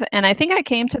love. And I think I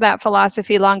came to that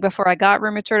philosophy long before I got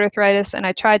rheumatoid arthritis. And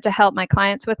I tried to help my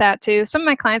clients with that too. Some of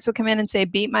my clients would come in and say,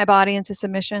 "Beat my body into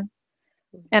submission."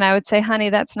 And I would say, "Honey,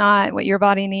 that's not what your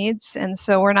body needs. And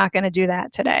so we're not going to do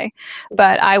that today.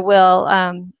 But I will,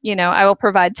 I will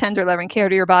provide tender, loving care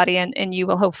to your body, and you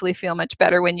will hopefully feel much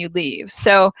better when you leave."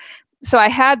 So I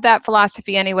had that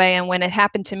philosophy anyway, and when it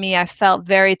happened to me, I felt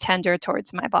very tender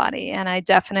towards my body, and I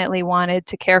definitely wanted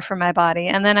to care for my body.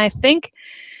 And then I think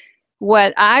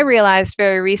what I realized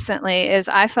very recently is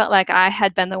I felt like I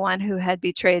had been the one who had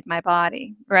betrayed my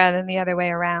body rather than the other way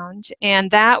around.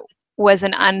 And that was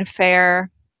an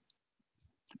unfair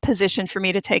position for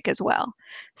me to take as well.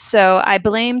 So I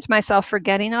blamed myself for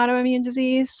getting autoimmune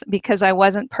disease because I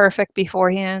wasn't perfect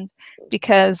beforehand,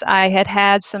 because I had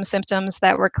had some symptoms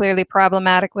that were clearly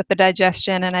problematic with the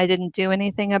digestion and I didn't do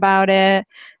anything about it.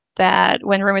 That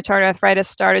when rheumatoid arthritis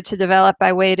started to develop,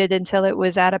 I waited until it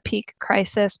was at a peak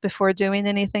crisis before doing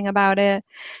anything about it.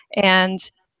 And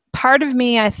part of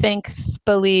me, I think,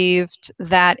 believed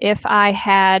that if I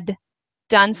had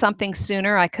done something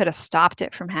sooner, I could have stopped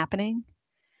it from happening.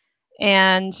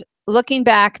 And looking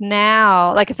back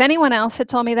now, like if anyone else had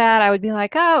told me that, I would be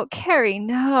like, "Oh, Carrie,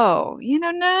 no,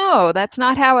 no, that's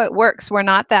not how it works. We're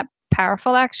not that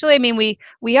powerful, actually. I mean,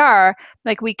 we are,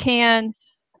 like, we can,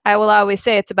 I will always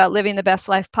say it's about living the best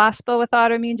life possible with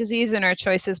autoimmune disease, and our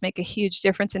choices make a huge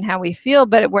difference in how we feel,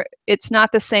 but it's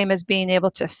not the same as being able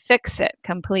to fix it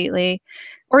completely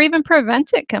or even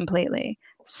prevent it completely.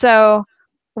 So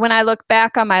when I look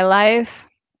back on my life,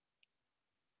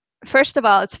 first of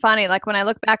all, it's funny. Like, when I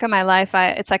look back on my life,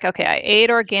 it's like, okay, I ate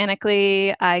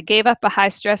organically. I gave up a high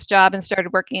stress job and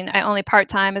started working. I only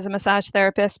part-time as a massage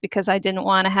therapist because I didn't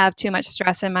want to have too much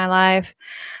stress in my life.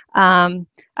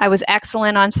 I was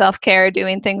excellent on self-care,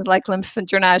 doing things like lymph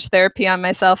drainage therapy on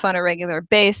myself on a regular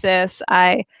basis.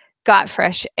 I got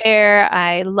fresh air.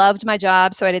 I loved my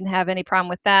job, so I didn't have any problem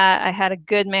with that. I had a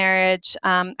good marriage.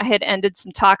 I had ended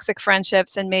some toxic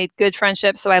friendships and made good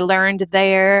friendships, so I learned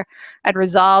there. I'd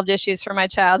resolved issues from my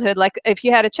childhood. Like, if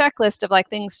you had a checklist of like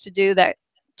things to do that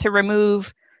to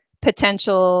remove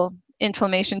potential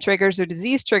inflammation triggers or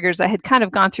disease triggers, I had kind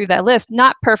of gone through that list,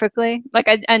 not perfectly. Like,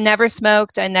 I never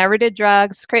smoked. I never did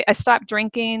drugs. I stopped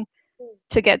drinking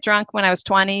to get drunk when I was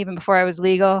 20, even before I was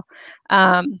legal.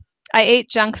 I ate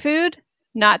junk food,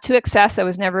 not to excess. I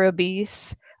was never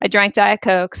obese. I drank Diet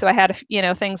Coke, so I had,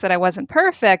 things that I wasn't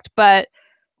perfect. But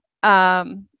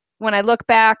when I look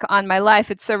back on my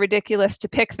life, it's so ridiculous to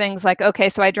pick things like, okay,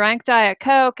 so I drank Diet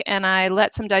Coke and I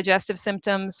let some digestive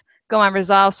symptoms go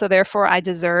unresolved, so therefore I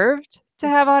deserved to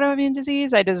have autoimmune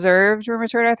disease. I deserved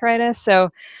rheumatoid arthritis. So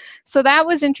that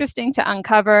was interesting to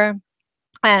uncover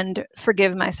and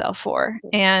forgive myself for.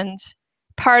 And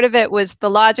part of it was the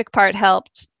logic part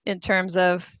helped in terms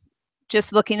of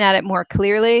just looking at it more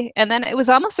clearly. And then it was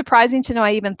almost surprising to know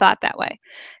I even thought that way.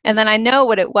 And then I know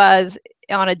what it was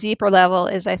on a deeper level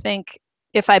is, I think,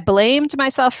 if I blamed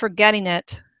myself for getting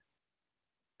it,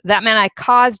 that meant I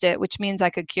caused it, which means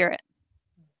I could cure it.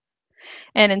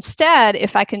 And instead,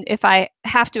 if I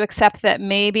have to accept that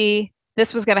maybe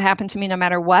this was going to happen to me no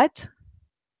matter what,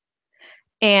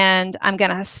 and I'm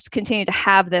going to continue to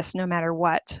have this no matter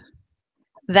what,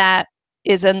 that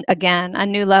is, again, a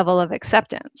new level of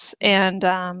acceptance. And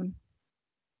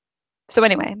so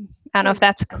anyway, I don't know if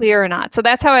that's clear or not. So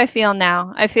that's how I feel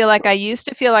now. I feel like I used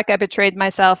to feel like I betrayed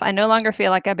myself. I no longer feel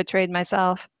like I betrayed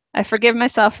myself. I forgive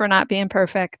myself for not being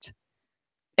perfect.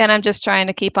 And I'm just trying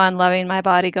to keep on loving my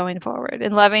body going forward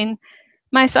and loving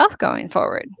myself going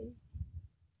forward.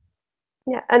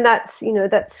 Yeah, and that's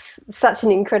such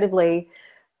an incredibly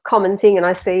common thing, and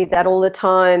I see that all the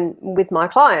time with my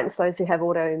clients, those who have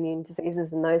autoimmune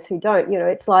diseases and those who don't.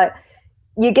 It's like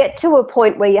you get to a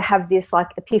point where you have this like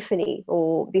epiphany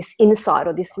or this insight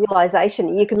or this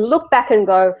realization. You can look back and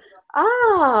go,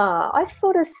 I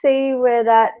sort of see where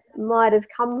that might have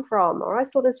come from, or I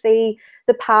sort of see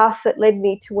the path that led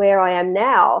me to where I am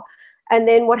now. And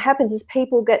then what happens is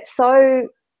people get so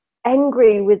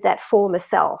angry with that former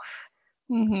self,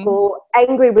 or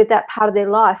angry with that part of their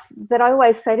life, that I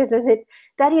always say to them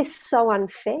that is so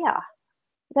unfair.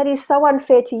 That is so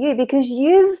unfair to you, because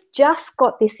you've just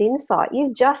got this insight.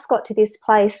 You've just got to this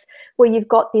place where you've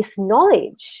got this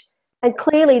knowledge. And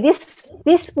clearly this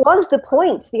was the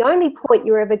point, the only point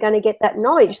you're ever going to get that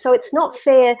knowledge. So it's not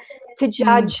fair to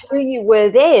judge who you were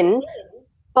then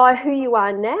by who you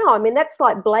are now. I mean, that's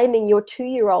like blaming your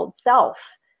 2-year-old self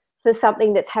for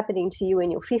something that's happening to you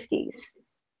in your 50s.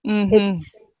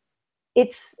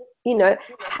 It's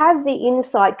have the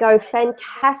insight, go,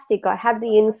 fantastic, I have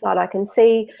the insight, I can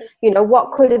see,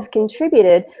 what could have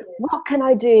contributed. What can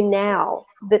I do now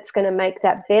that's going to make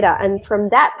that better? And from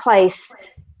that place,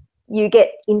 you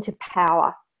get into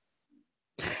power.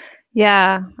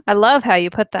 Yeah, I love how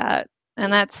you put that.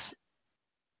 And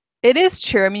it is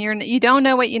true. I mean, you don't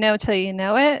know what you know till you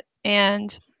know it.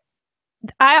 And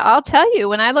I'll tell you,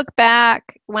 when I look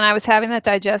back, when I was having that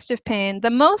digestive pain, the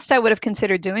most I would have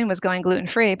considered doing was going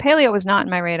gluten-free. Paleo was not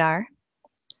in my radar.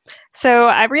 So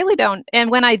I really don't. And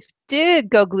when I did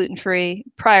go gluten-free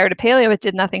prior to paleo, it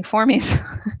did nothing for me. So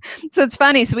it's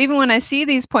funny. So even when I see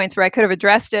these points where I could have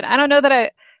addressed it, I don't know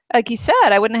that like you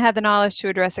said, I wouldn't have had the knowledge to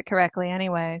address it correctly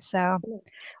anyway. So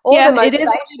yeah, it is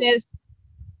what it is.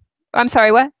 I'm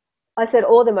sorry, what? I said,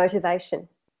 or the motivation.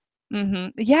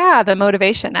 Yeah, the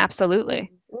motivation,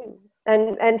 absolutely.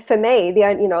 And for me,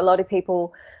 a lot of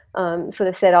people sort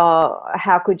of said, "Oh,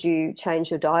 how could you change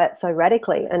your diet so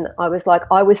radically?" And I was like,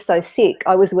 I was so sick,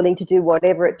 I was willing to do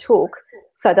whatever it took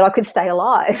so that I could stay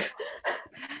alive.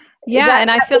 Yeah,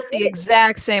 and I feel the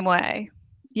exact same way.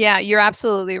 Yeah, you're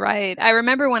absolutely right. I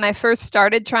remember when I first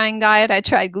started trying diet, I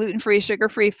tried gluten-free,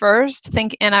 sugar-free first,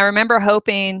 and I remember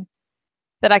hoping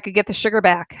that I could get the sugar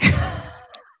back.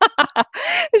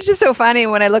 It's just so funny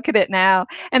when I look at it now.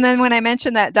 And then when I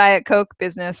mentioned that Diet Coke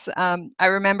business, I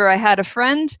remember I had a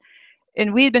friend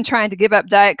and we had been trying to give up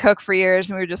Diet Coke for years,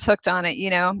 and we were just hooked on it,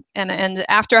 and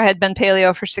after I had been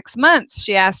paleo for 6 months,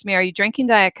 she asked me, "Are you drinking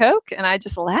Diet Coke?" And I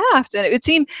just laughed, and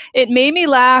it made me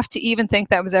laugh to even think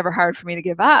that was ever hard for me to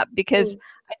give up, because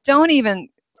I don't even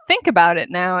think about it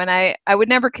now, and I would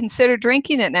never consider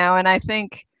drinking it now, and I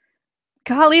think,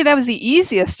 golly, that was the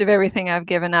easiest of everything I've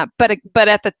given up. But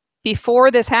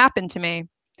before this happened to me,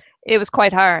 it was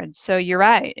quite hard. So you're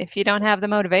right. If you don't have the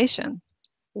motivation.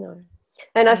 No.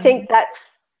 And I think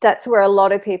that's where a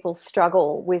lot of people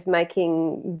struggle with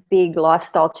making big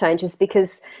lifestyle changes,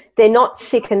 because they're not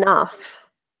sick enough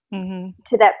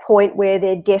to that point where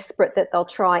they're desperate that they'll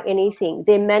try anything.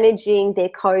 They're managing, they're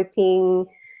coping,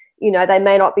 they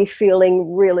may not be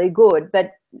feeling really good,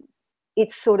 but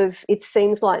it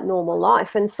seems like normal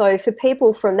life. And so for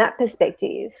people from that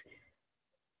perspective,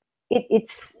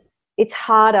 it's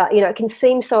harder, it can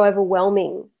seem so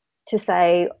overwhelming to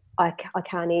say, I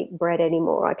can't eat bread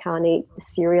anymore, I can't eat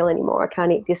cereal anymore, I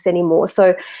can't eat this anymore.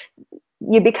 So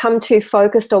you become too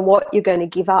focused on what you're going to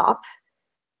give up,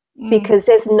 because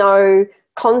there's no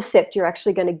concept you're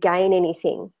actually going to gain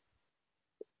anything.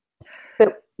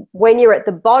 But when you're at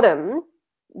the bottom,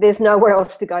 there's nowhere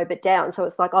else to go but down. So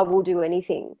it's like, I will do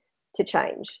anything to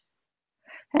change.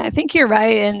 I think you're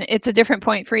right. And it's a different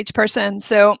point for each person.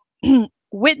 So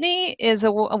Whitney is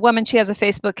a woman. She has a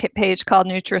Facebook page called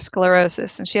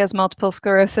Nutrisclerosis, and she has multiple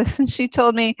sclerosis. And she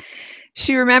told me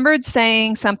she remembered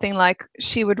saying something like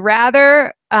she would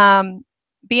rather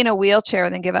be in a wheelchair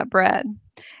than give up bread.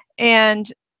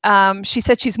 And she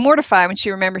said she's mortified when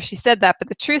she remembers she said that. But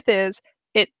the truth is,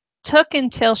 it took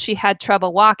until she had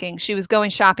trouble walking. She was going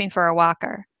shopping for a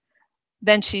walker.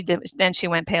 Then she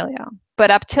went paleo.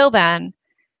 But up till then,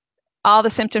 all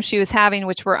the symptoms she was having,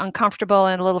 which were uncomfortable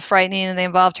and a little frightening, and they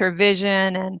involved her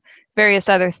vision and various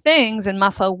other things and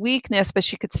muscle weakness, but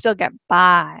she could still get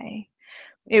by.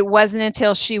 It wasn't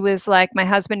until she was like, my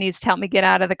husband needs to help me get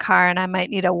out of the car and I might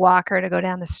need a walker to go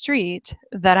down the street,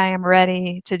 that I am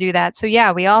ready to do that. So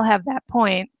yeah, we all have that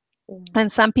point.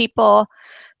 And some people,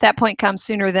 that point comes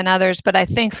sooner than others. But I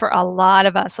think for a lot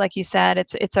of us, like you said,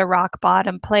 it's a rock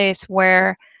bottom place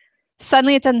where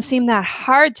suddenly it doesn't seem that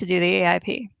hard to do the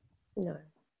AIP. No.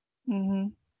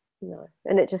 No.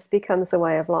 And it just becomes a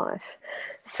way of life.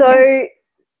 So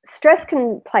stress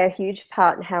can play a huge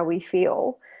part in how we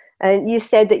feel. And you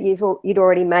said that you'd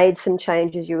already made some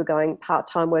changes. You were going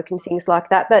part-time work and things like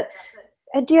that. But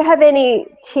do you have any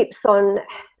tips on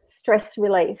stress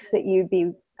relief that you'd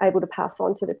be able to pass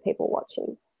on to the people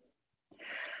watching?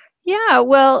 Yeah,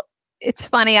 well, it's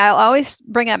funny. I'll always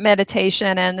bring up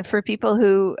meditation, and for people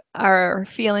who are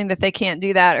feeling that they can't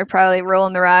do that are probably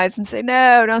rolling their eyes and say,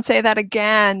 no, don't say that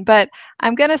again. But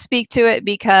I'm going to speak to it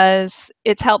because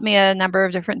it's helped me a number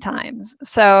of different times.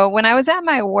 So when I was at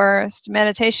my worst,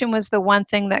 meditation was the one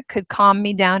thing that could calm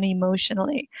me down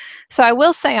emotionally. So I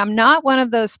will say I'm not one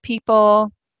of those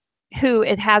people who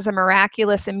it has a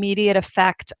miraculous immediate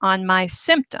effect on my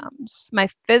symptoms, my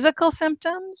physical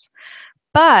symptoms,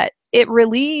 but it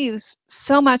relieves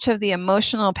so much of the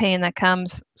emotional pain that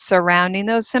comes surrounding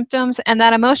those symptoms, and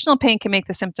that emotional pain can make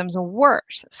the symptoms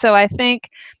worse. So I think,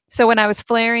 so when I was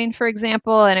flaring, for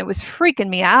example, and it was freaking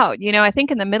me out, I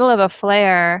think in the middle of a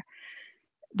flare,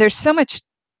 there's so much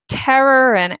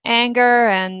terror and anger,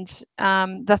 and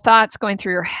the thoughts going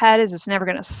through your head is it's never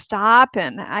going to stop,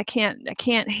 and I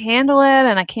can't handle it,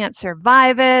 and I can't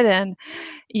survive it, and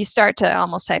you start to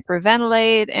almost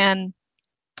hyperventilate. And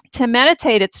to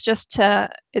meditate,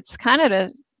 it's kind of to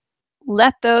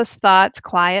let those thoughts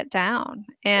quiet down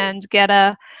and get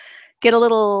a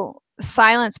little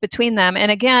silence between them.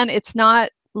 And again, it's not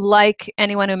like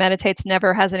anyone who meditates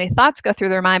never has any thoughts go through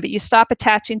their mind, but you stop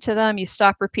attaching to them, you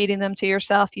stop repeating them to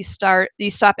yourself, you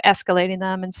stop escalating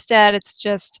them. Instead, it's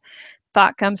just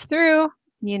thought comes through,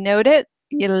 you note it,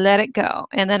 you let it go.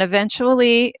 And then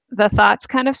eventually the thoughts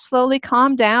kind of slowly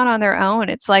calm down on their own.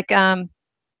 It's like,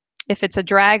 if it's a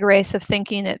drag race of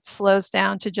thinking, it slows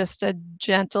down to just a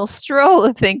gentle stroll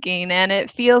of thinking, and it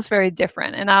feels very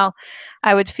different. And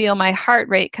I would feel my heart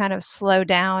rate kind of slow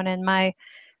down, and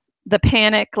the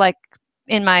panic, like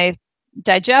in my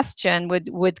digestion,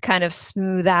 would kind of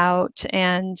smooth out,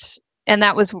 and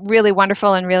that was really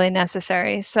wonderful and really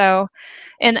necessary. So,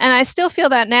 and I still feel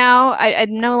that now.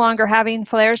 I'm no longer having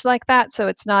flares like that, so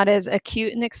it's not as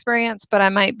acute an experience, but I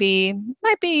might be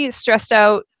stressed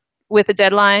out with a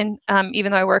deadline.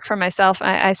 Even though I work for myself,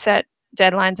 I set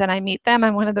deadlines and I meet them.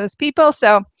 I'm one of those people.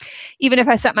 So even if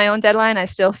I set my own deadline, I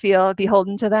still feel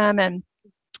beholden to them. And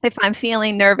if I'm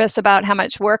feeling nervous about how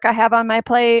much work I have on my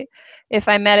plate, if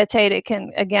I meditate, it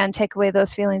can, again, take away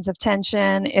those feelings of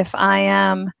tension. If I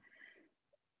am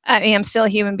I am still a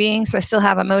human being, so I still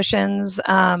have emotions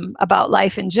about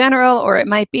life in general, or it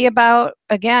might be about,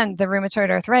 again, the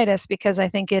rheumatoid arthritis, because I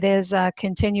think it is a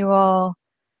continual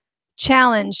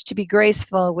challenge to be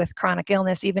graceful with chronic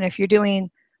illness. Even if you're doing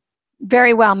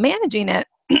very well managing it,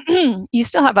 you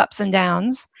still have ups and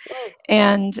downs.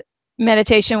 And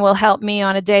meditation will help me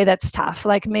on a day that's tough.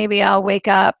 Like maybe I'll wake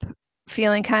up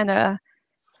feeling kind of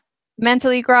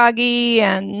mentally groggy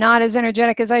and not as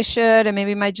energetic as I should, and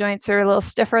maybe my joints are a little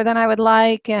stiffer than I would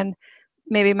like, and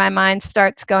maybe my mind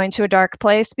starts going to a dark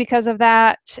place because of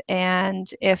that. And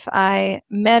if I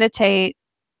meditate,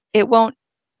 it won't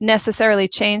necessarily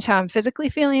change how I'm physically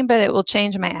feeling, but it will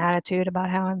change my attitude about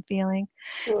how I'm feeling.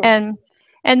 And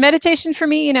meditation for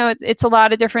me, it's a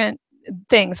lot of different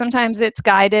things. Sometimes it's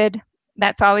guided.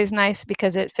 That's always nice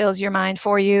because it fills your mind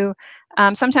for you.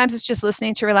 Sometimes it's just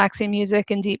listening to relaxing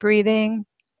music and deep breathing.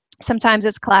 Sometimes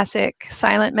it's classic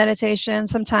silent meditation.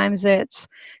 Sometimes it's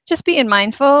just being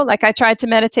mindful. Like I tried to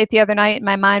meditate the other night and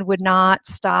my mind would not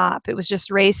stop. It was just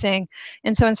racing.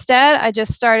 And so instead, I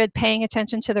just started paying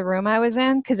attention to the room I was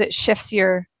in, because it shifts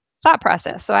your thought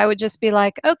process. So I would just be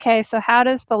like, okay, so how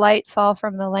does the light fall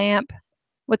from the lamp?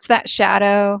 What's that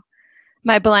shadow?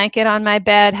 My blanket on my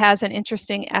bed has an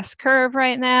interesting S curve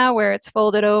right now where it's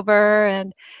folded over.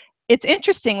 And it's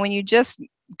interesting when you just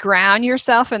ground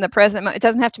yourself in the present moment. It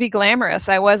doesn't have to be glamorous.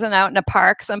 I wasn't out in a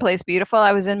park someplace beautiful.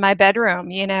 I was in my bedroom,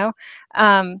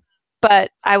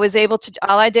 but I was able to,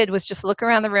 all I did was just look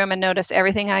around the room and notice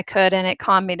everything I could, and it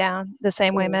calmed me down the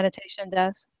same way meditation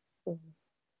does.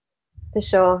 For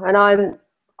sure. And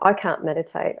I can't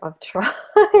meditate. I've tried.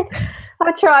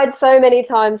 I tried so many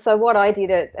times. So what I did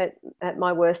at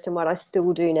my worst and what I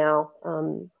still do now,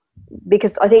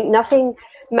 because I think nothing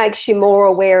makes you more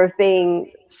aware of being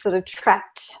sort of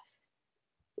trapped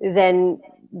than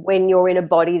when you're in a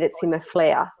body that's in a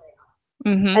flare.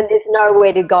 And there's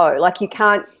nowhere to go. Like you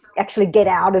can't actually get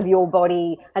out of your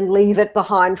body and leave it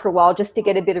behind for a while just to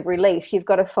get a bit of relief. You've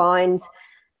got to find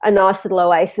a nice little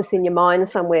oasis in your mind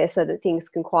somewhere so that things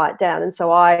can quiet down. And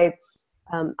so I,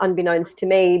 unbeknownst to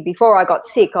me, before I got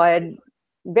sick, I had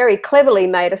very cleverly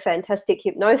made a fantastic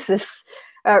hypnosis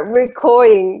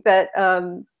recording that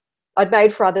I'd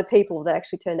made for other people that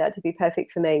actually turned out to be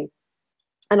perfect for me.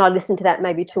 And I listened to that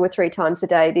maybe 2 or 3 times a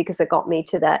day because it got me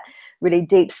to that really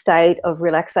deep state of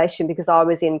relaxation, because I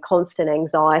was in constant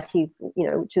anxiety,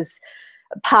 which is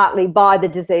partly by the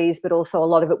disease, but also a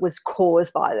lot of it was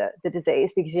caused by the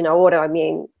disease, because,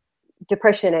 autoimmune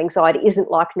depression and anxiety isn't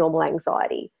like normal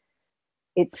anxiety.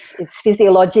 It's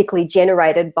physiologically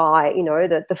generated by,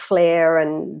 the flare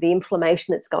and the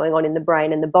inflammation that's going on in the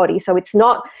brain and the body. So it's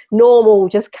not normal,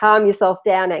 just calm yourself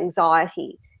down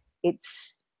anxiety.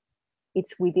 It's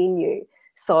within you.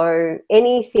 So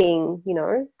anything,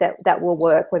 that will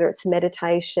work, whether it's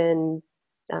meditation,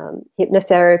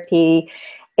 hypnotherapy,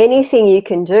 anything you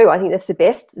can do, I think that's the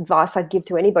best advice I'd give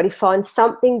to anybody. Find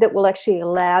something that will actually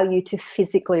allow you to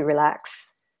physically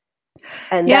relax.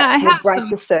 And that will break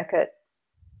the circuit.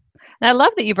 And I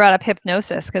love that you brought up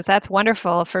hypnosis, because that's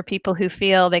wonderful for people who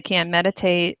feel they can't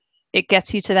meditate. It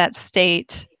gets you to that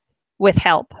state with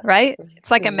help, right? It's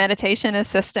like a meditation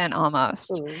assistant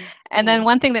almost. And then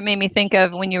one thing that made me think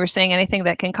of when you were saying anything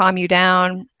that can calm you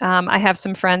down, I have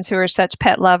some friends who are such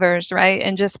pet lovers, right?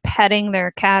 And just petting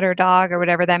their cat or dog or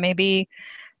whatever that may be,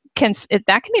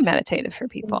 that can be meditative for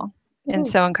people and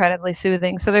so incredibly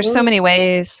soothing. So there's so many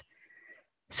ways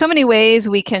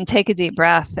we can take a deep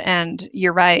breath. And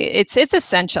you're right, it's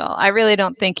essential. I really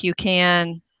don't think you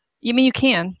can. You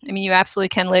can. You absolutely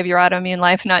can live your autoimmune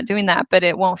life not doing that, but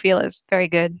it won't feel as very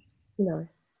good. No,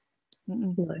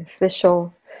 for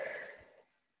sure.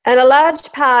 And a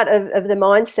large part of the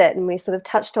mindset, and we sort of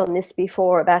touched on this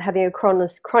before about having a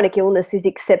chronic illness, is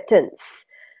acceptance.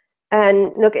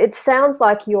 And look, it sounds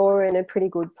like you're in a pretty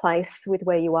good place with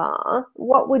where you are.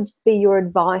 What would be your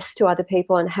advice to other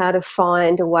people on how to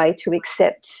find a way to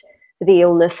accept the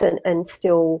illness and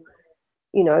still,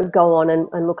 go on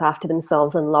and look after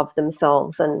themselves and love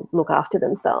themselves and look after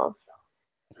themselves?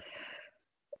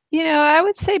 I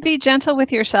would say be gentle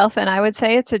with yourself, and I would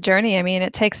say it's a journey.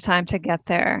 It takes time to get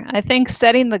there. I think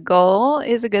setting the goal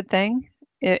is a good thing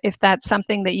if that's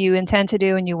something that you intend to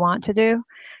do and you want to do.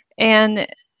 And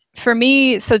for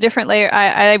me, so differently,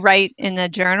 I write in a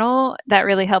journal. That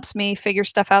really helps me figure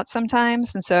stuff out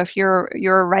sometimes. And so if you're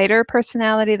a writer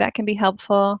personality, that can be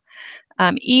helpful.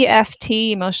 EFT,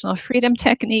 emotional freedom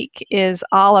technique, is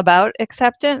all about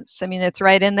acceptance. It's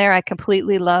right in there. I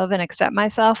completely love and accept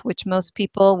myself, which most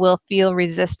people will feel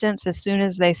resistance as soon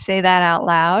as they say that out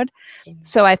loud.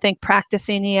 So I think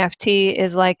practicing EFT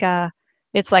is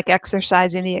it's like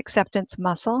exercising the acceptance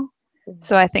muscle.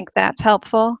 So I think that's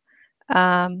helpful.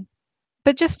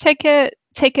 But just take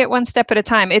it one step at a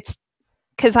time. It's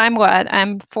because I'm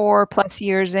 4+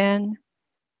 years in.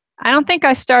 I don't think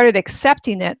I started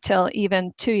accepting it till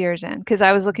even 2 years in, because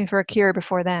I was looking for a cure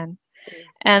before then.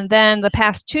 And then the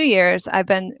past 2 years, I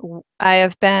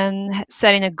have been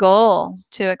setting a goal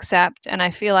to accept, and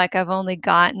I feel like I've only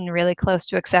gotten really close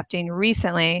to accepting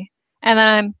recently. And then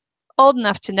I'm old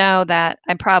enough to know that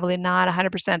I'm probably not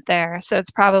 100% there. So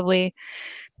it's probably,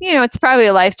 it's probably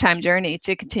a lifetime journey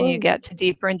to continue to get to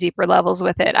deeper and deeper levels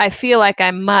with it. I feel like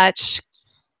I'm much,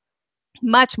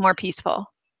 much more peaceful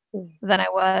than I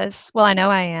was. Well, I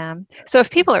know I am. So if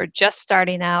people are just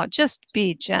starting out, just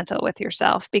be gentle with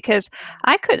yourself, because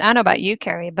I don't know about you,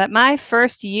 Carrie, but my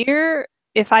first year,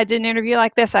 if I did an interview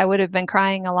like this, I would have been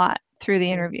crying a lot through the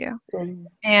interview.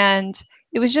 And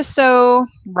it was just so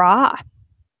raw.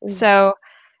 So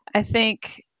I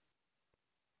think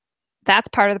that's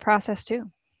part of the process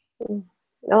too.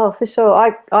 Oh, for sure.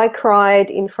 I cried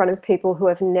in front of people who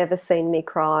have never seen me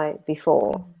cry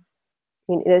before.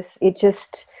 It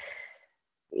just,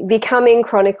 becoming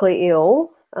chronically ill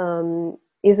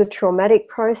is a traumatic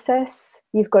process.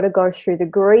 You've got to go through the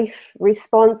grief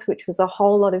response, which was a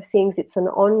whole lot of things. It's an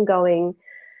ongoing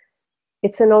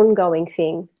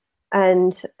thing.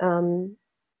 And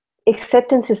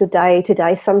acceptance is a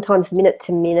day-to-day, sometimes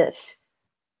minute-to-minute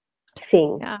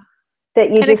thing. Yeah.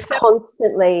 That you just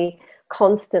constantly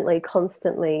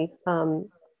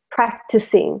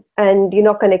practicing, and you're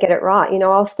not going to get it right.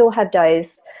 I'll still have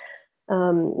days.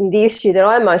 The issue that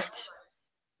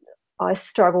I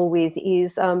struggle with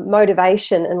is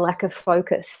motivation and lack of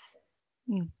focus.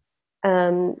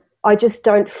 I just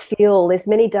don't feel, there's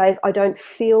many days I don't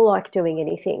feel like doing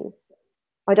anything.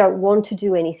 I don't want to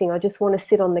do anything. I just want to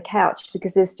sit on the couch,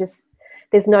 because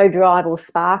there's no drive or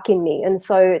spark in me. And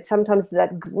so it's sometimes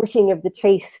that gritting of the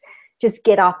teeth, just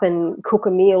get up and cook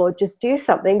a meal or just do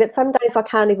something. But some days I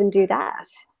can't even do that.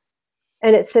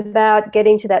 And it's about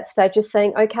getting to that stage of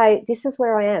saying, okay, this is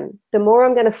where I am. The more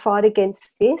I'm going to fight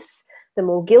against this, the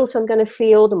more guilt I'm going to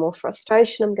feel, the more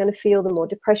frustration I'm going to feel, the more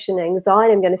depression,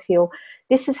 anxiety I'm going to feel.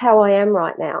 This is how I am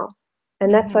right now.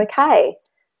 And that's okay.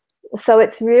 So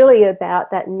it's really about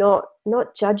that, not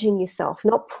judging yourself,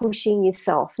 not pushing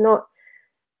yourself, not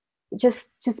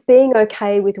just being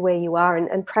okay with where you are,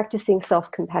 and practicing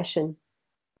self-compassion.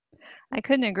 I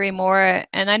couldn't agree more.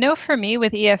 And I know for me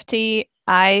with EFT,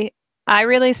 I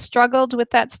really struggled with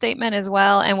that statement as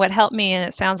well. And what helped me, and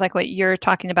it sounds like what you're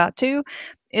talking about too,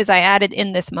 is I added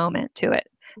 "in this moment" to it.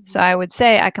 So I would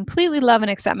say, I completely love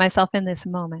and accept myself in this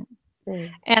moment.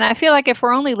 And I feel like if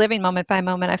we're only living moment by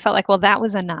moment, I felt like, well, that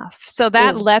was enough. So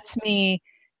that lets me,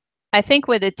 I think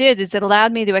what it did is it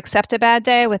allowed me to accept a bad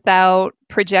day without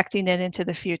projecting it into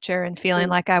the future and feeling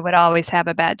like I would always have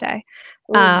a bad day.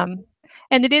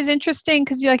 And it is interesting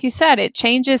because, like you said, it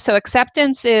changes. So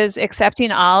acceptance is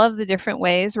accepting all of the different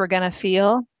ways we're going to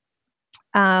feel.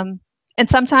 And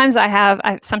sometimes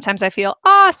sometimes I feel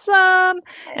awesome,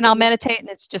 and I'll meditate and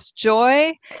it's just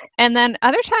joy. And then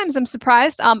other times I'm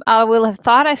surprised. I will have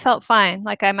thought I felt fine.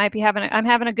 Like I'm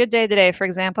having a good day today. For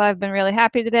example, I've been really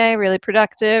happy today, really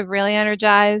productive, really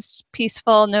energized,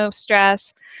 peaceful, no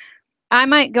stress. I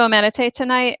might go meditate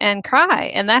tonight and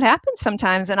cry, and that happens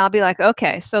sometimes. And I'll be like,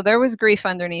 okay, so there was grief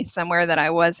underneath somewhere that I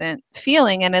wasn't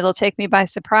feeling, and it'll take me by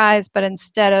surprise. But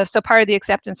so part of the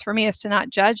acceptance for me is to not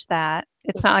judge that.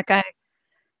 It's not like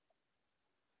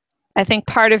I think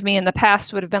part of me in the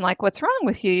past would have been like, what's wrong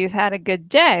with you? You've had a good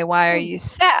day. Why are you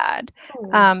sad?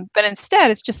 But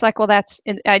instead, it's just like, well,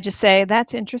 I just say,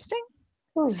 that's interesting.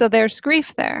 So there's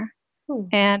grief there.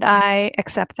 And I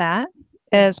accept that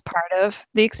as part of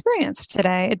the experience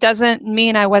today. It doesn't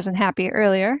mean I wasn't happy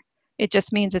earlier. It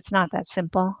just means it's not that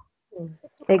simple.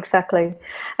 Exactly.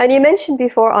 And you mentioned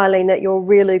before, Eileen, that you're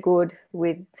really good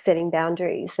with setting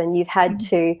boundaries, and you've had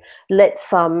to let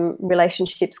some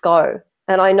relationships go.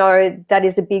 And I know that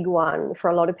is a big one for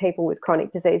a lot of people with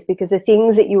chronic disease, because the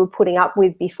things that you were putting up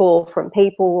with before from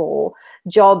people or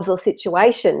jobs or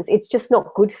situations, it's just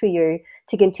not good for you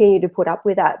to continue to put up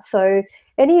with that. So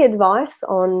any advice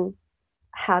on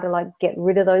how to get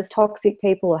rid of those toxic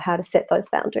people, or how to set those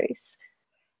boundaries?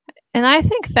 And I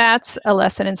think that's a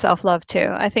lesson in self-love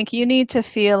too. I think you need to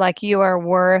feel like you are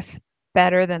worth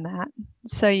better than that.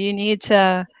 So you need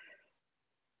to,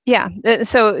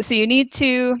 so you need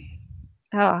to,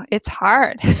 it's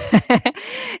hard.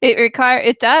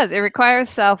 It requires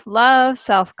self-love,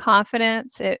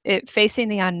 self-confidence, it facing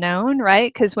the unknown,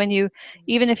 right? Because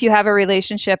even if you have a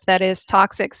relationship that is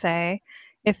toxic, say,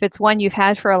 if it's one you've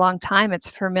had for a long time, it's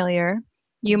familiar.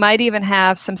 You might even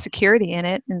have some security in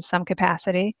it in some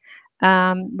capacity.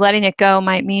 Letting it go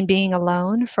might mean being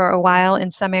alone for a while in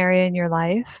some area in your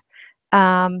life.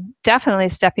 Definitely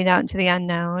stepping out into the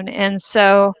unknown. And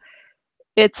so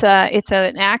it's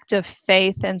an act of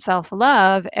faith and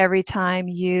self-love every time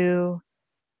you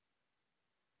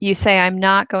say, I'm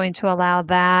not going to allow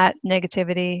that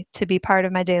negativity to be part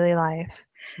of my daily life.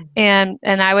 And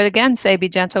I would again say, be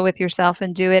gentle with yourself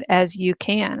and do it as you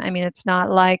can. I mean, it's not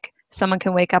like someone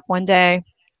can wake up one day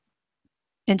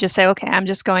and just say, okay, I'm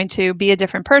just going to be a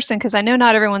different person, because I know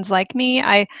not everyone's like me.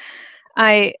 I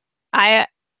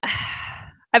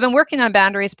I've been working on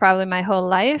boundaries probably my whole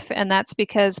life, and that's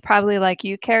because, probably like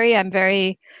you, Carrie, I'm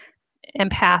very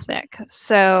empathic.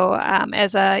 So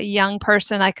as a young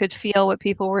person, I could feel what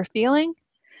people were feeling,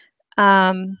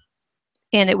 and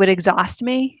it would exhaust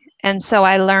me. And so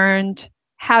I learned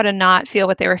how to not feel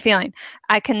what they were feeling.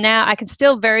 I can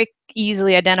still very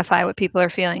easily identify what people are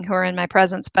feeling who are in my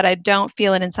presence, but I don't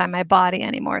feel it inside my body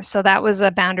anymore. So that was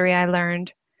a boundary I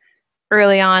learned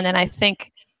early on, and I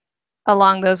think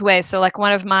along those ways. So like,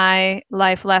 one of my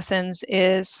life lessons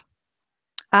is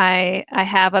I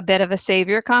have a bit of a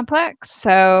savior complex.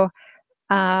 So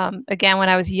again, when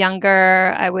I was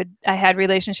younger, I had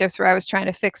relationships where I was trying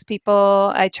to fix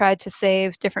people. I tried to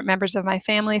save different members of my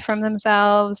family from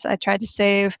themselves. I tried to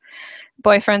save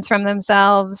boyfriends from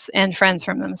themselves and friends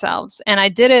from themselves. And I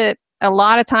did it a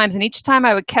lot of times. And each time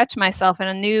I would catch myself in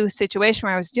a new situation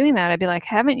where I was doing that, I'd be like,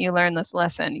 haven't you learned this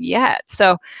lesson yet?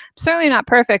 So I'm certainly not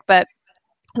perfect, but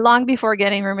long before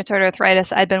getting rheumatoid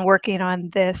arthritis, I'd been working on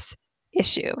this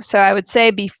issue. So I would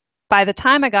say by the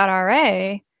time I got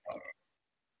RA,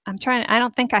 I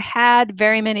don't think I had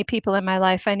very many people in my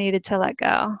life I needed to let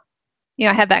go. You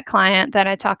know, I had that client that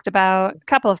I talked about, a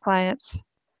couple of clients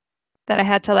that I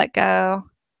had to let go,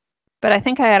 but I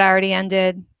think I had already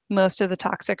ended most of the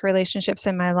toxic relationships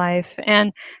in my life.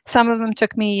 And some of them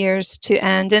took me years to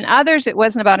end. And others, it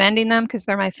wasn't about ending them because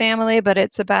they're my family, but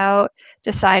it's about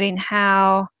deciding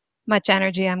how much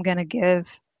energy I'm going to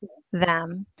give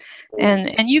them.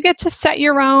 And you get to set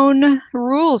your own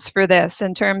rules for this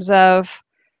in terms of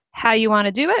how you want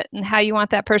to do it and how you want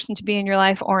that person to be in your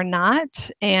life or not,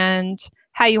 and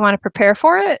how you want to prepare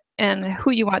for it, and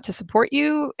who you want to support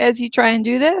you as you try and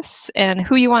do this, and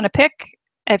who you want to pick.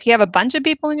 If you have a bunch of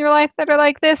people in your life that are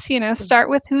like this, start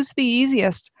with who's the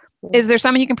easiest. Is there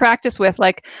someone you can practice with,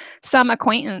 like some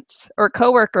acquaintance or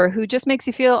coworker who just makes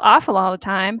you feel awful all the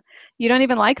time? You don't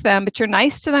even like them, but you're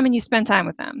nice to them and you spend time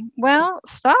with them. Well,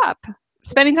 stop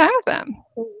spending time with them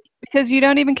because you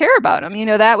don't even care about them.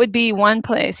 That would be one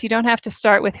place. You don't have to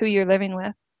start with who you're living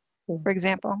with, for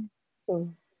example.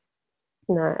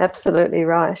 No, absolutely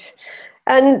right.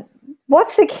 And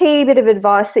what's the key bit of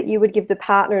advice that you would give the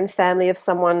partner and family of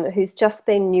someone who's just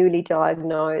been newly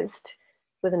diagnosed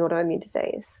with an autoimmune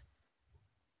disease?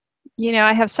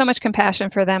 I have so much compassion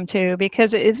for them too,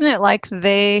 because isn't it like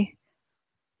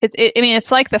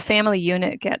it's like the family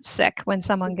unit gets sick when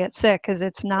someone gets sick, because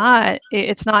it's not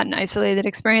an isolated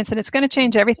experience, and it's going to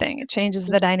change everything. It changes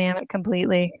the dynamic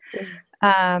completely.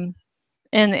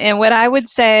 And what I would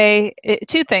say,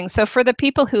 two things. So for the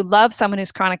people who love someone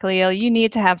who's chronically ill, you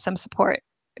need to have some support,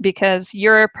 because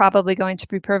you're probably going to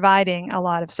be providing a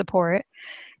lot of support.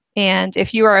 And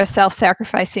if you are a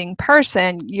self-sacrificing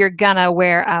person, you're gonna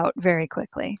wear out very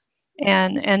quickly.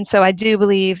 And so I do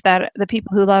believe that the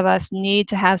people who love us need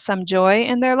to have some joy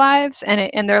in their lives,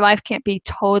 and their life can't be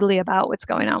totally about what's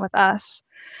going on with us.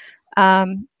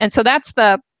 And so that's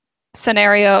the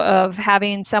scenario of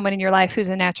having someone in your life who's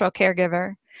a natural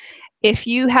caregiver. If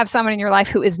you have someone in your life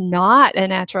who is not a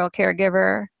natural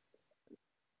caregiver,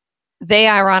 they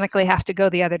ironically have to go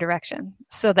the other direction.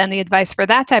 So then the advice for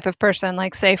that type of person,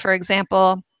 like say, for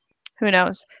example, who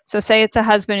knows? So say it's a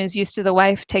husband who's used to the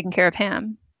wife taking care of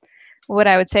him. What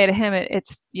I would say to him,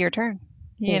 it's your turn.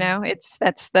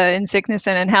 That's the in sickness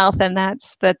and in health, and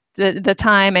that's the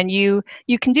time, and you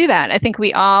can do that. I think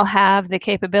we all have the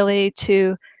capability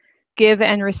to give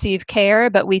and receive care,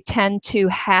 but we tend to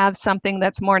have something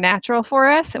that's more natural for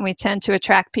us, and we tend to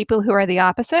attract people who are the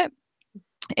opposite.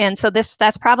 And so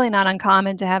that's probably not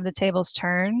uncommon to have the tables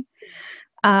turn.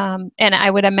 And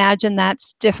I would imagine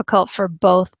that's difficult for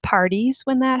both parties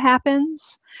when that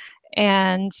happens.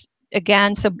 And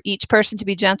again, so each person to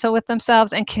be gentle with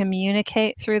themselves and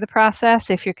communicate through the process.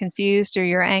 If you're confused or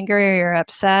you're angry or you're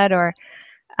upset or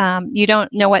you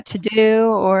don't know what to do,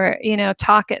 or,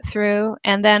 talk it through.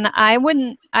 And then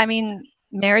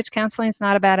marriage counseling is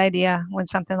not a bad idea when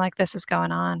something like this is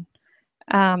going on.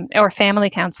 Or family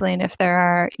counseling if there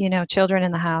are, children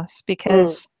in the house,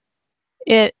 because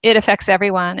it affects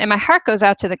everyone. And my heart goes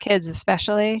out to the kids,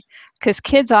 especially because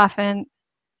kids often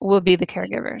will be the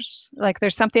caregivers. Like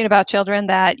there's something about children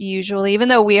that usually, even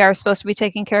though we are supposed to be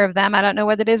taking care of them, I don't know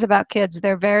what it is about kids.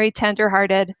 They're very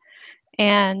tender-hearted.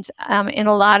 And in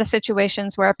a lot of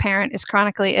situations where a parent is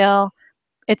chronically ill,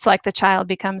 it's like the child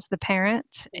becomes the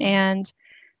parent. And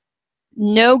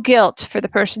no guilt for the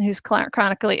person who's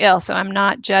chronically ill. So I'm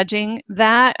not judging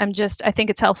that. I think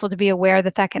it's helpful to be aware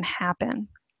that that can happen.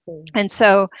 And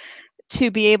so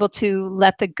to be able to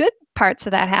let the good parts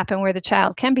of that happen where the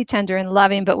child can be tender and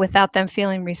loving, but without them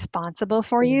feeling responsible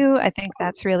for you, I think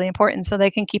that's really important so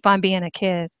they can keep on being a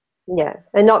kid. Yeah,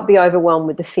 and not be overwhelmed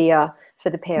with the fear for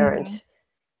the parent.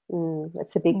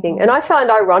 That's a big thing. And I find,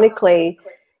 ironically,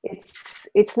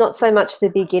 it's not so much the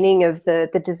beginning of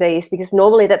the disease, because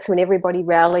normally that's when everybody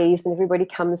rallies and everybody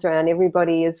comes around,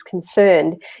 everybody is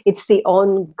concerned. It's the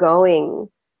ongoing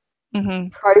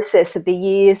process of the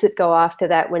years that go after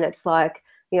that, when it's like,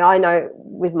 you know, I know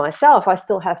with myself, I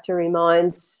still have to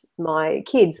remind my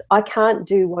kids, I can't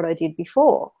do what I did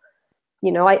before.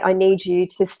 You know, I need you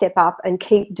to step up and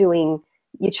keep doing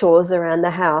your chores around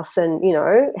the house, and, you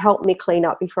know, help me clean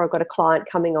up before I've got a client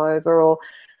coming over, or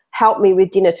help me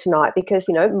with dinner tonight, because,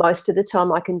 you know, most of the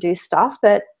time I can do stuff,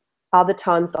 but other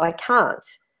times I can't,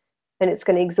 and it's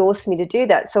going to exhaust me to do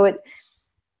that. So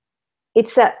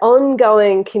it's that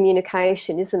ongoing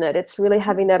communication, isn't it? It's really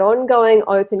having that ongoing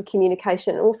open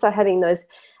communication, and also having those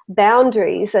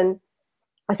boundaries. And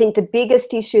I think the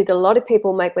biggest issue that a lot of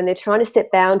people make when they're trying to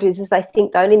set boundaries is they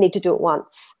think they only need to do it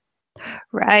once.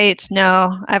 Right.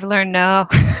 No, I've learned no.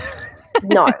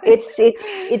 No, it's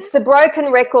the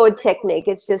broken record technique.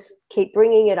 It's just keep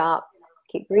bringing it up,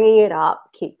 keep bringing it up,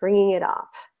 keep bringing it up,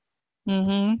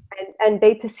 and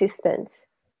be persistent.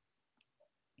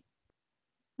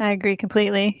 I agree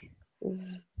completely.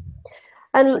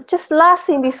 And just last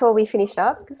thing before we finish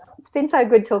up, it's been so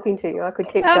good talking to you. I could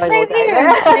keep going all same day.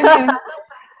 here. Same here.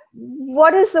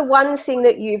 What is the one thing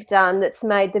that you've done that's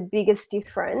made the biggest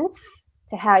difference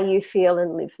to how you feel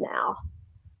and live now?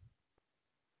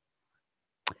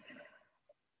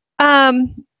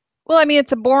 Well, I mean,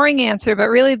 it's a boring answer, but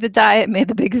really the diet made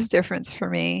the biggest difference for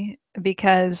me,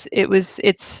 because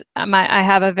I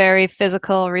have a very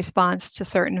physical response to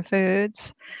certain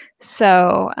foods.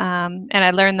 So, and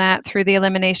I learned that through the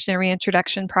elimination and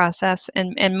reintroduction process.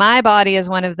 And my body is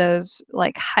one of those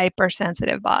like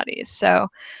hypersensitive bodies. So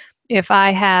if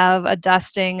I have a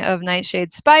dusting of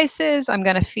nightshade spices, I'm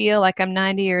going to feel like I'm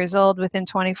 90 years old within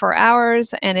 24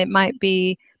 hours. And it might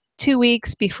be 2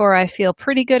 weeks before I feel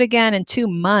pretty good again, and 2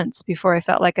 months before I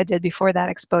felt like I did before that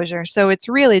exposure. So it's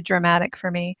really dramatic for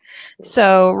me.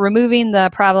 So removing the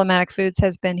problematic foods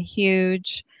has been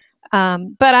huge.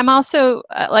 But I'm also,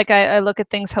 I look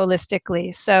at things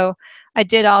holistically. So I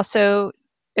did also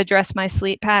address my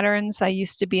sleep patterns. I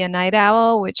used to be a night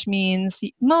owl, which means,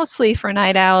 mostly for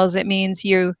night owls, it means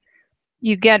you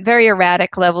get very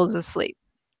erratic levels of sleep.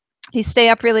 You stay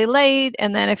up really late,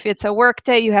 and then if it's a work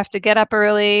day, you have to get up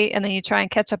early, and then you try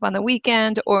and catch up on the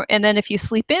weekend, and then if you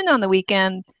sleep in on the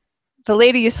weekend, the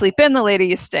later you sleep in, the later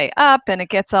you stay up, and it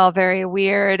gets all very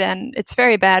weird, and it's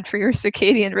very bad for your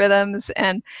circadian rhythms.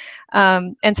 And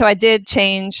so I did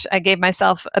change. I gave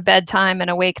myself a bedtime and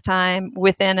a wake time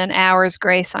within an hour's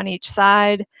grace on each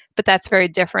side, but that's very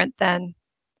different than,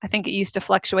 I think it used to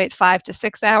fluctuate 5 to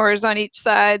 6 hours on each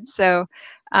side. So,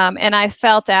 and I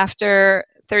felt after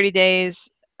 30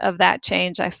 days of that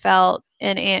change, I felt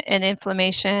an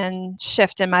inflammation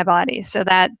shift in my body. So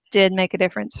that did make a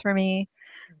difference for me.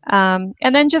 And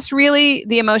then just really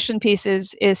the emotion piece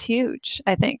is huge.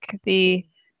 I think the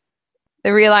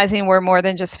realizing we're more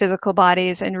than just physical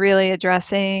bodies, and really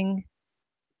addressing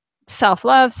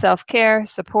self-love, self-care,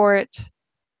 support,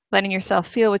 letting yourself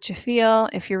feel what you feel.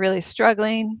 If you're really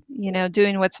struggling, you know,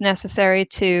 doing what's necessary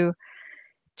to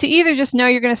either just know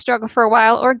you're going to struggle for a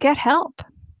while or get help.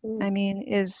 I mean,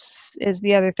 is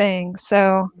the other thing.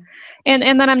 So, and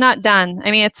then I'm not done.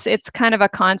 I mean, it's kind of a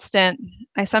constant.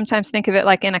 I sometimes think of it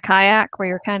like in a kayak, where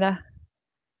you're kind of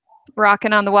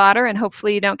rocking on the water and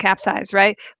hopefully you don't capsize,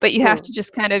 right? But you have to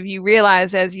just kind of, you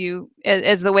realize as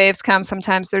the waves come,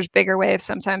 sometimes there's bigger waves,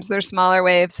 sometimes there's smaller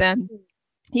waves, and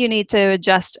you need to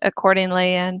adjust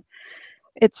accordingly. And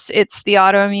it's the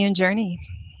autoimmune journey.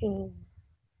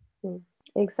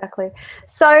 Exactly.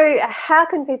 So how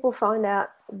can people find out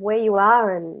where you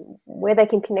are and where they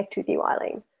can connect with you,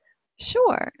 Eileen?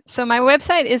 Sure. So my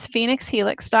website is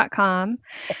phoenixhelix.com,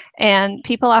 and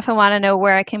people often want to know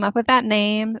where I came up with that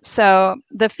name. So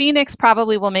the Phoenix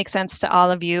probably will make sense to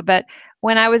all of you, but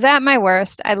when I was at my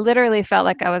worst, I literally felt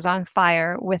like I was on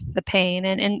fire with the pain,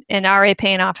 and RA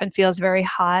pain often feels very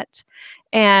hot,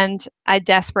 and I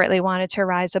desperately wanted to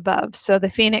rise above. So the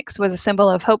Phoenix was a symbol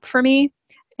of hope for me,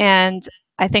 and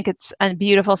I think it's a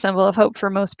beautiful symbol of hope for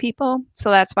most people.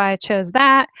 So that's why I chose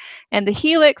that. And the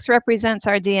helix represents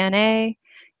our DNA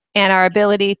and our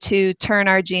ability to turn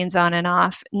our genes on and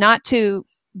off, not to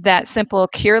that simple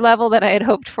cure level that I had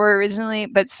hoped for originally,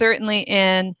 but certainly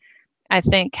in, I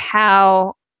think,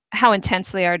 how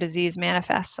intensely our disease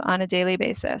manifests on a daily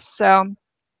basis. So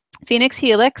Phoenix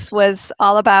Helix was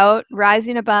all about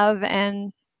rising above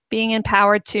and being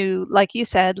empowered to, like you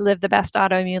said, live the best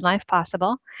autoimmune life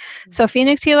possible. So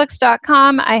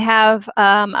phoenixhelix.com, I have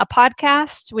a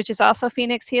podcast, which is also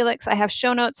Phoenix Helix. I have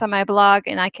show notes on my blog,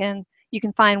 and you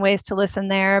can find ways to listen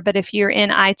there. But if you're in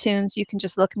iTunes, you can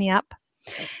just look me up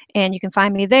and you can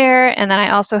find me there. And then I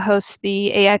also host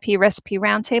the AIP Recipe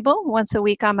Roundtable once a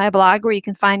week on my blog, where you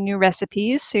can find new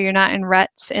recipes so you're not in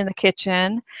ruts in the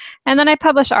kitchen. And then I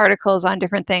publish articles on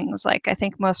different things. Like, I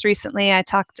think most recently I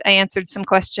answered some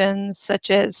questions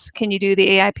such as, can you do the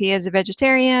AIP as a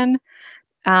vegetarian?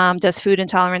 Does food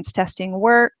intolerance testing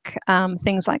work?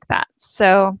 Things like that.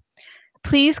 So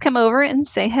please come over and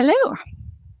say hello.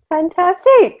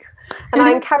 Fantastic. And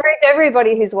I encourage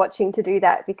everybody who's watching to do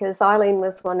that, because Eileen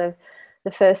was one of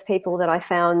the first people that I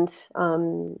found,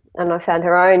 and I found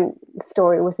her own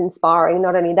story was inspiring.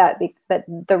 Not only that, but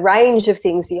the range of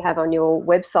things you have on your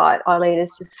website, Eileen,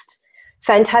 is just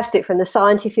fantastic, from the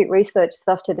scientific research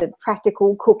stuff to the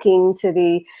practical cooking to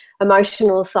the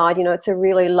emotional side. You know, it's a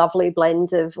really lovely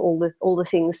blend of all the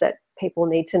things that people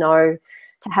need to know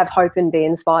to have hope and be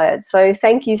inspired. So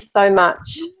thank you so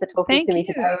much for talking to me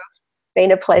today. It's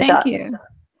been a pleasure. Thank you.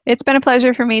 It's been a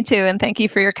pleasure for me too, and thank you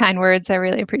for your kind words. I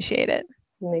really appreciate it.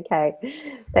 Okay,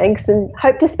 thanks, and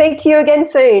hope to speak to you again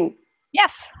soon.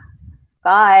 Yes.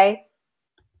 Bye.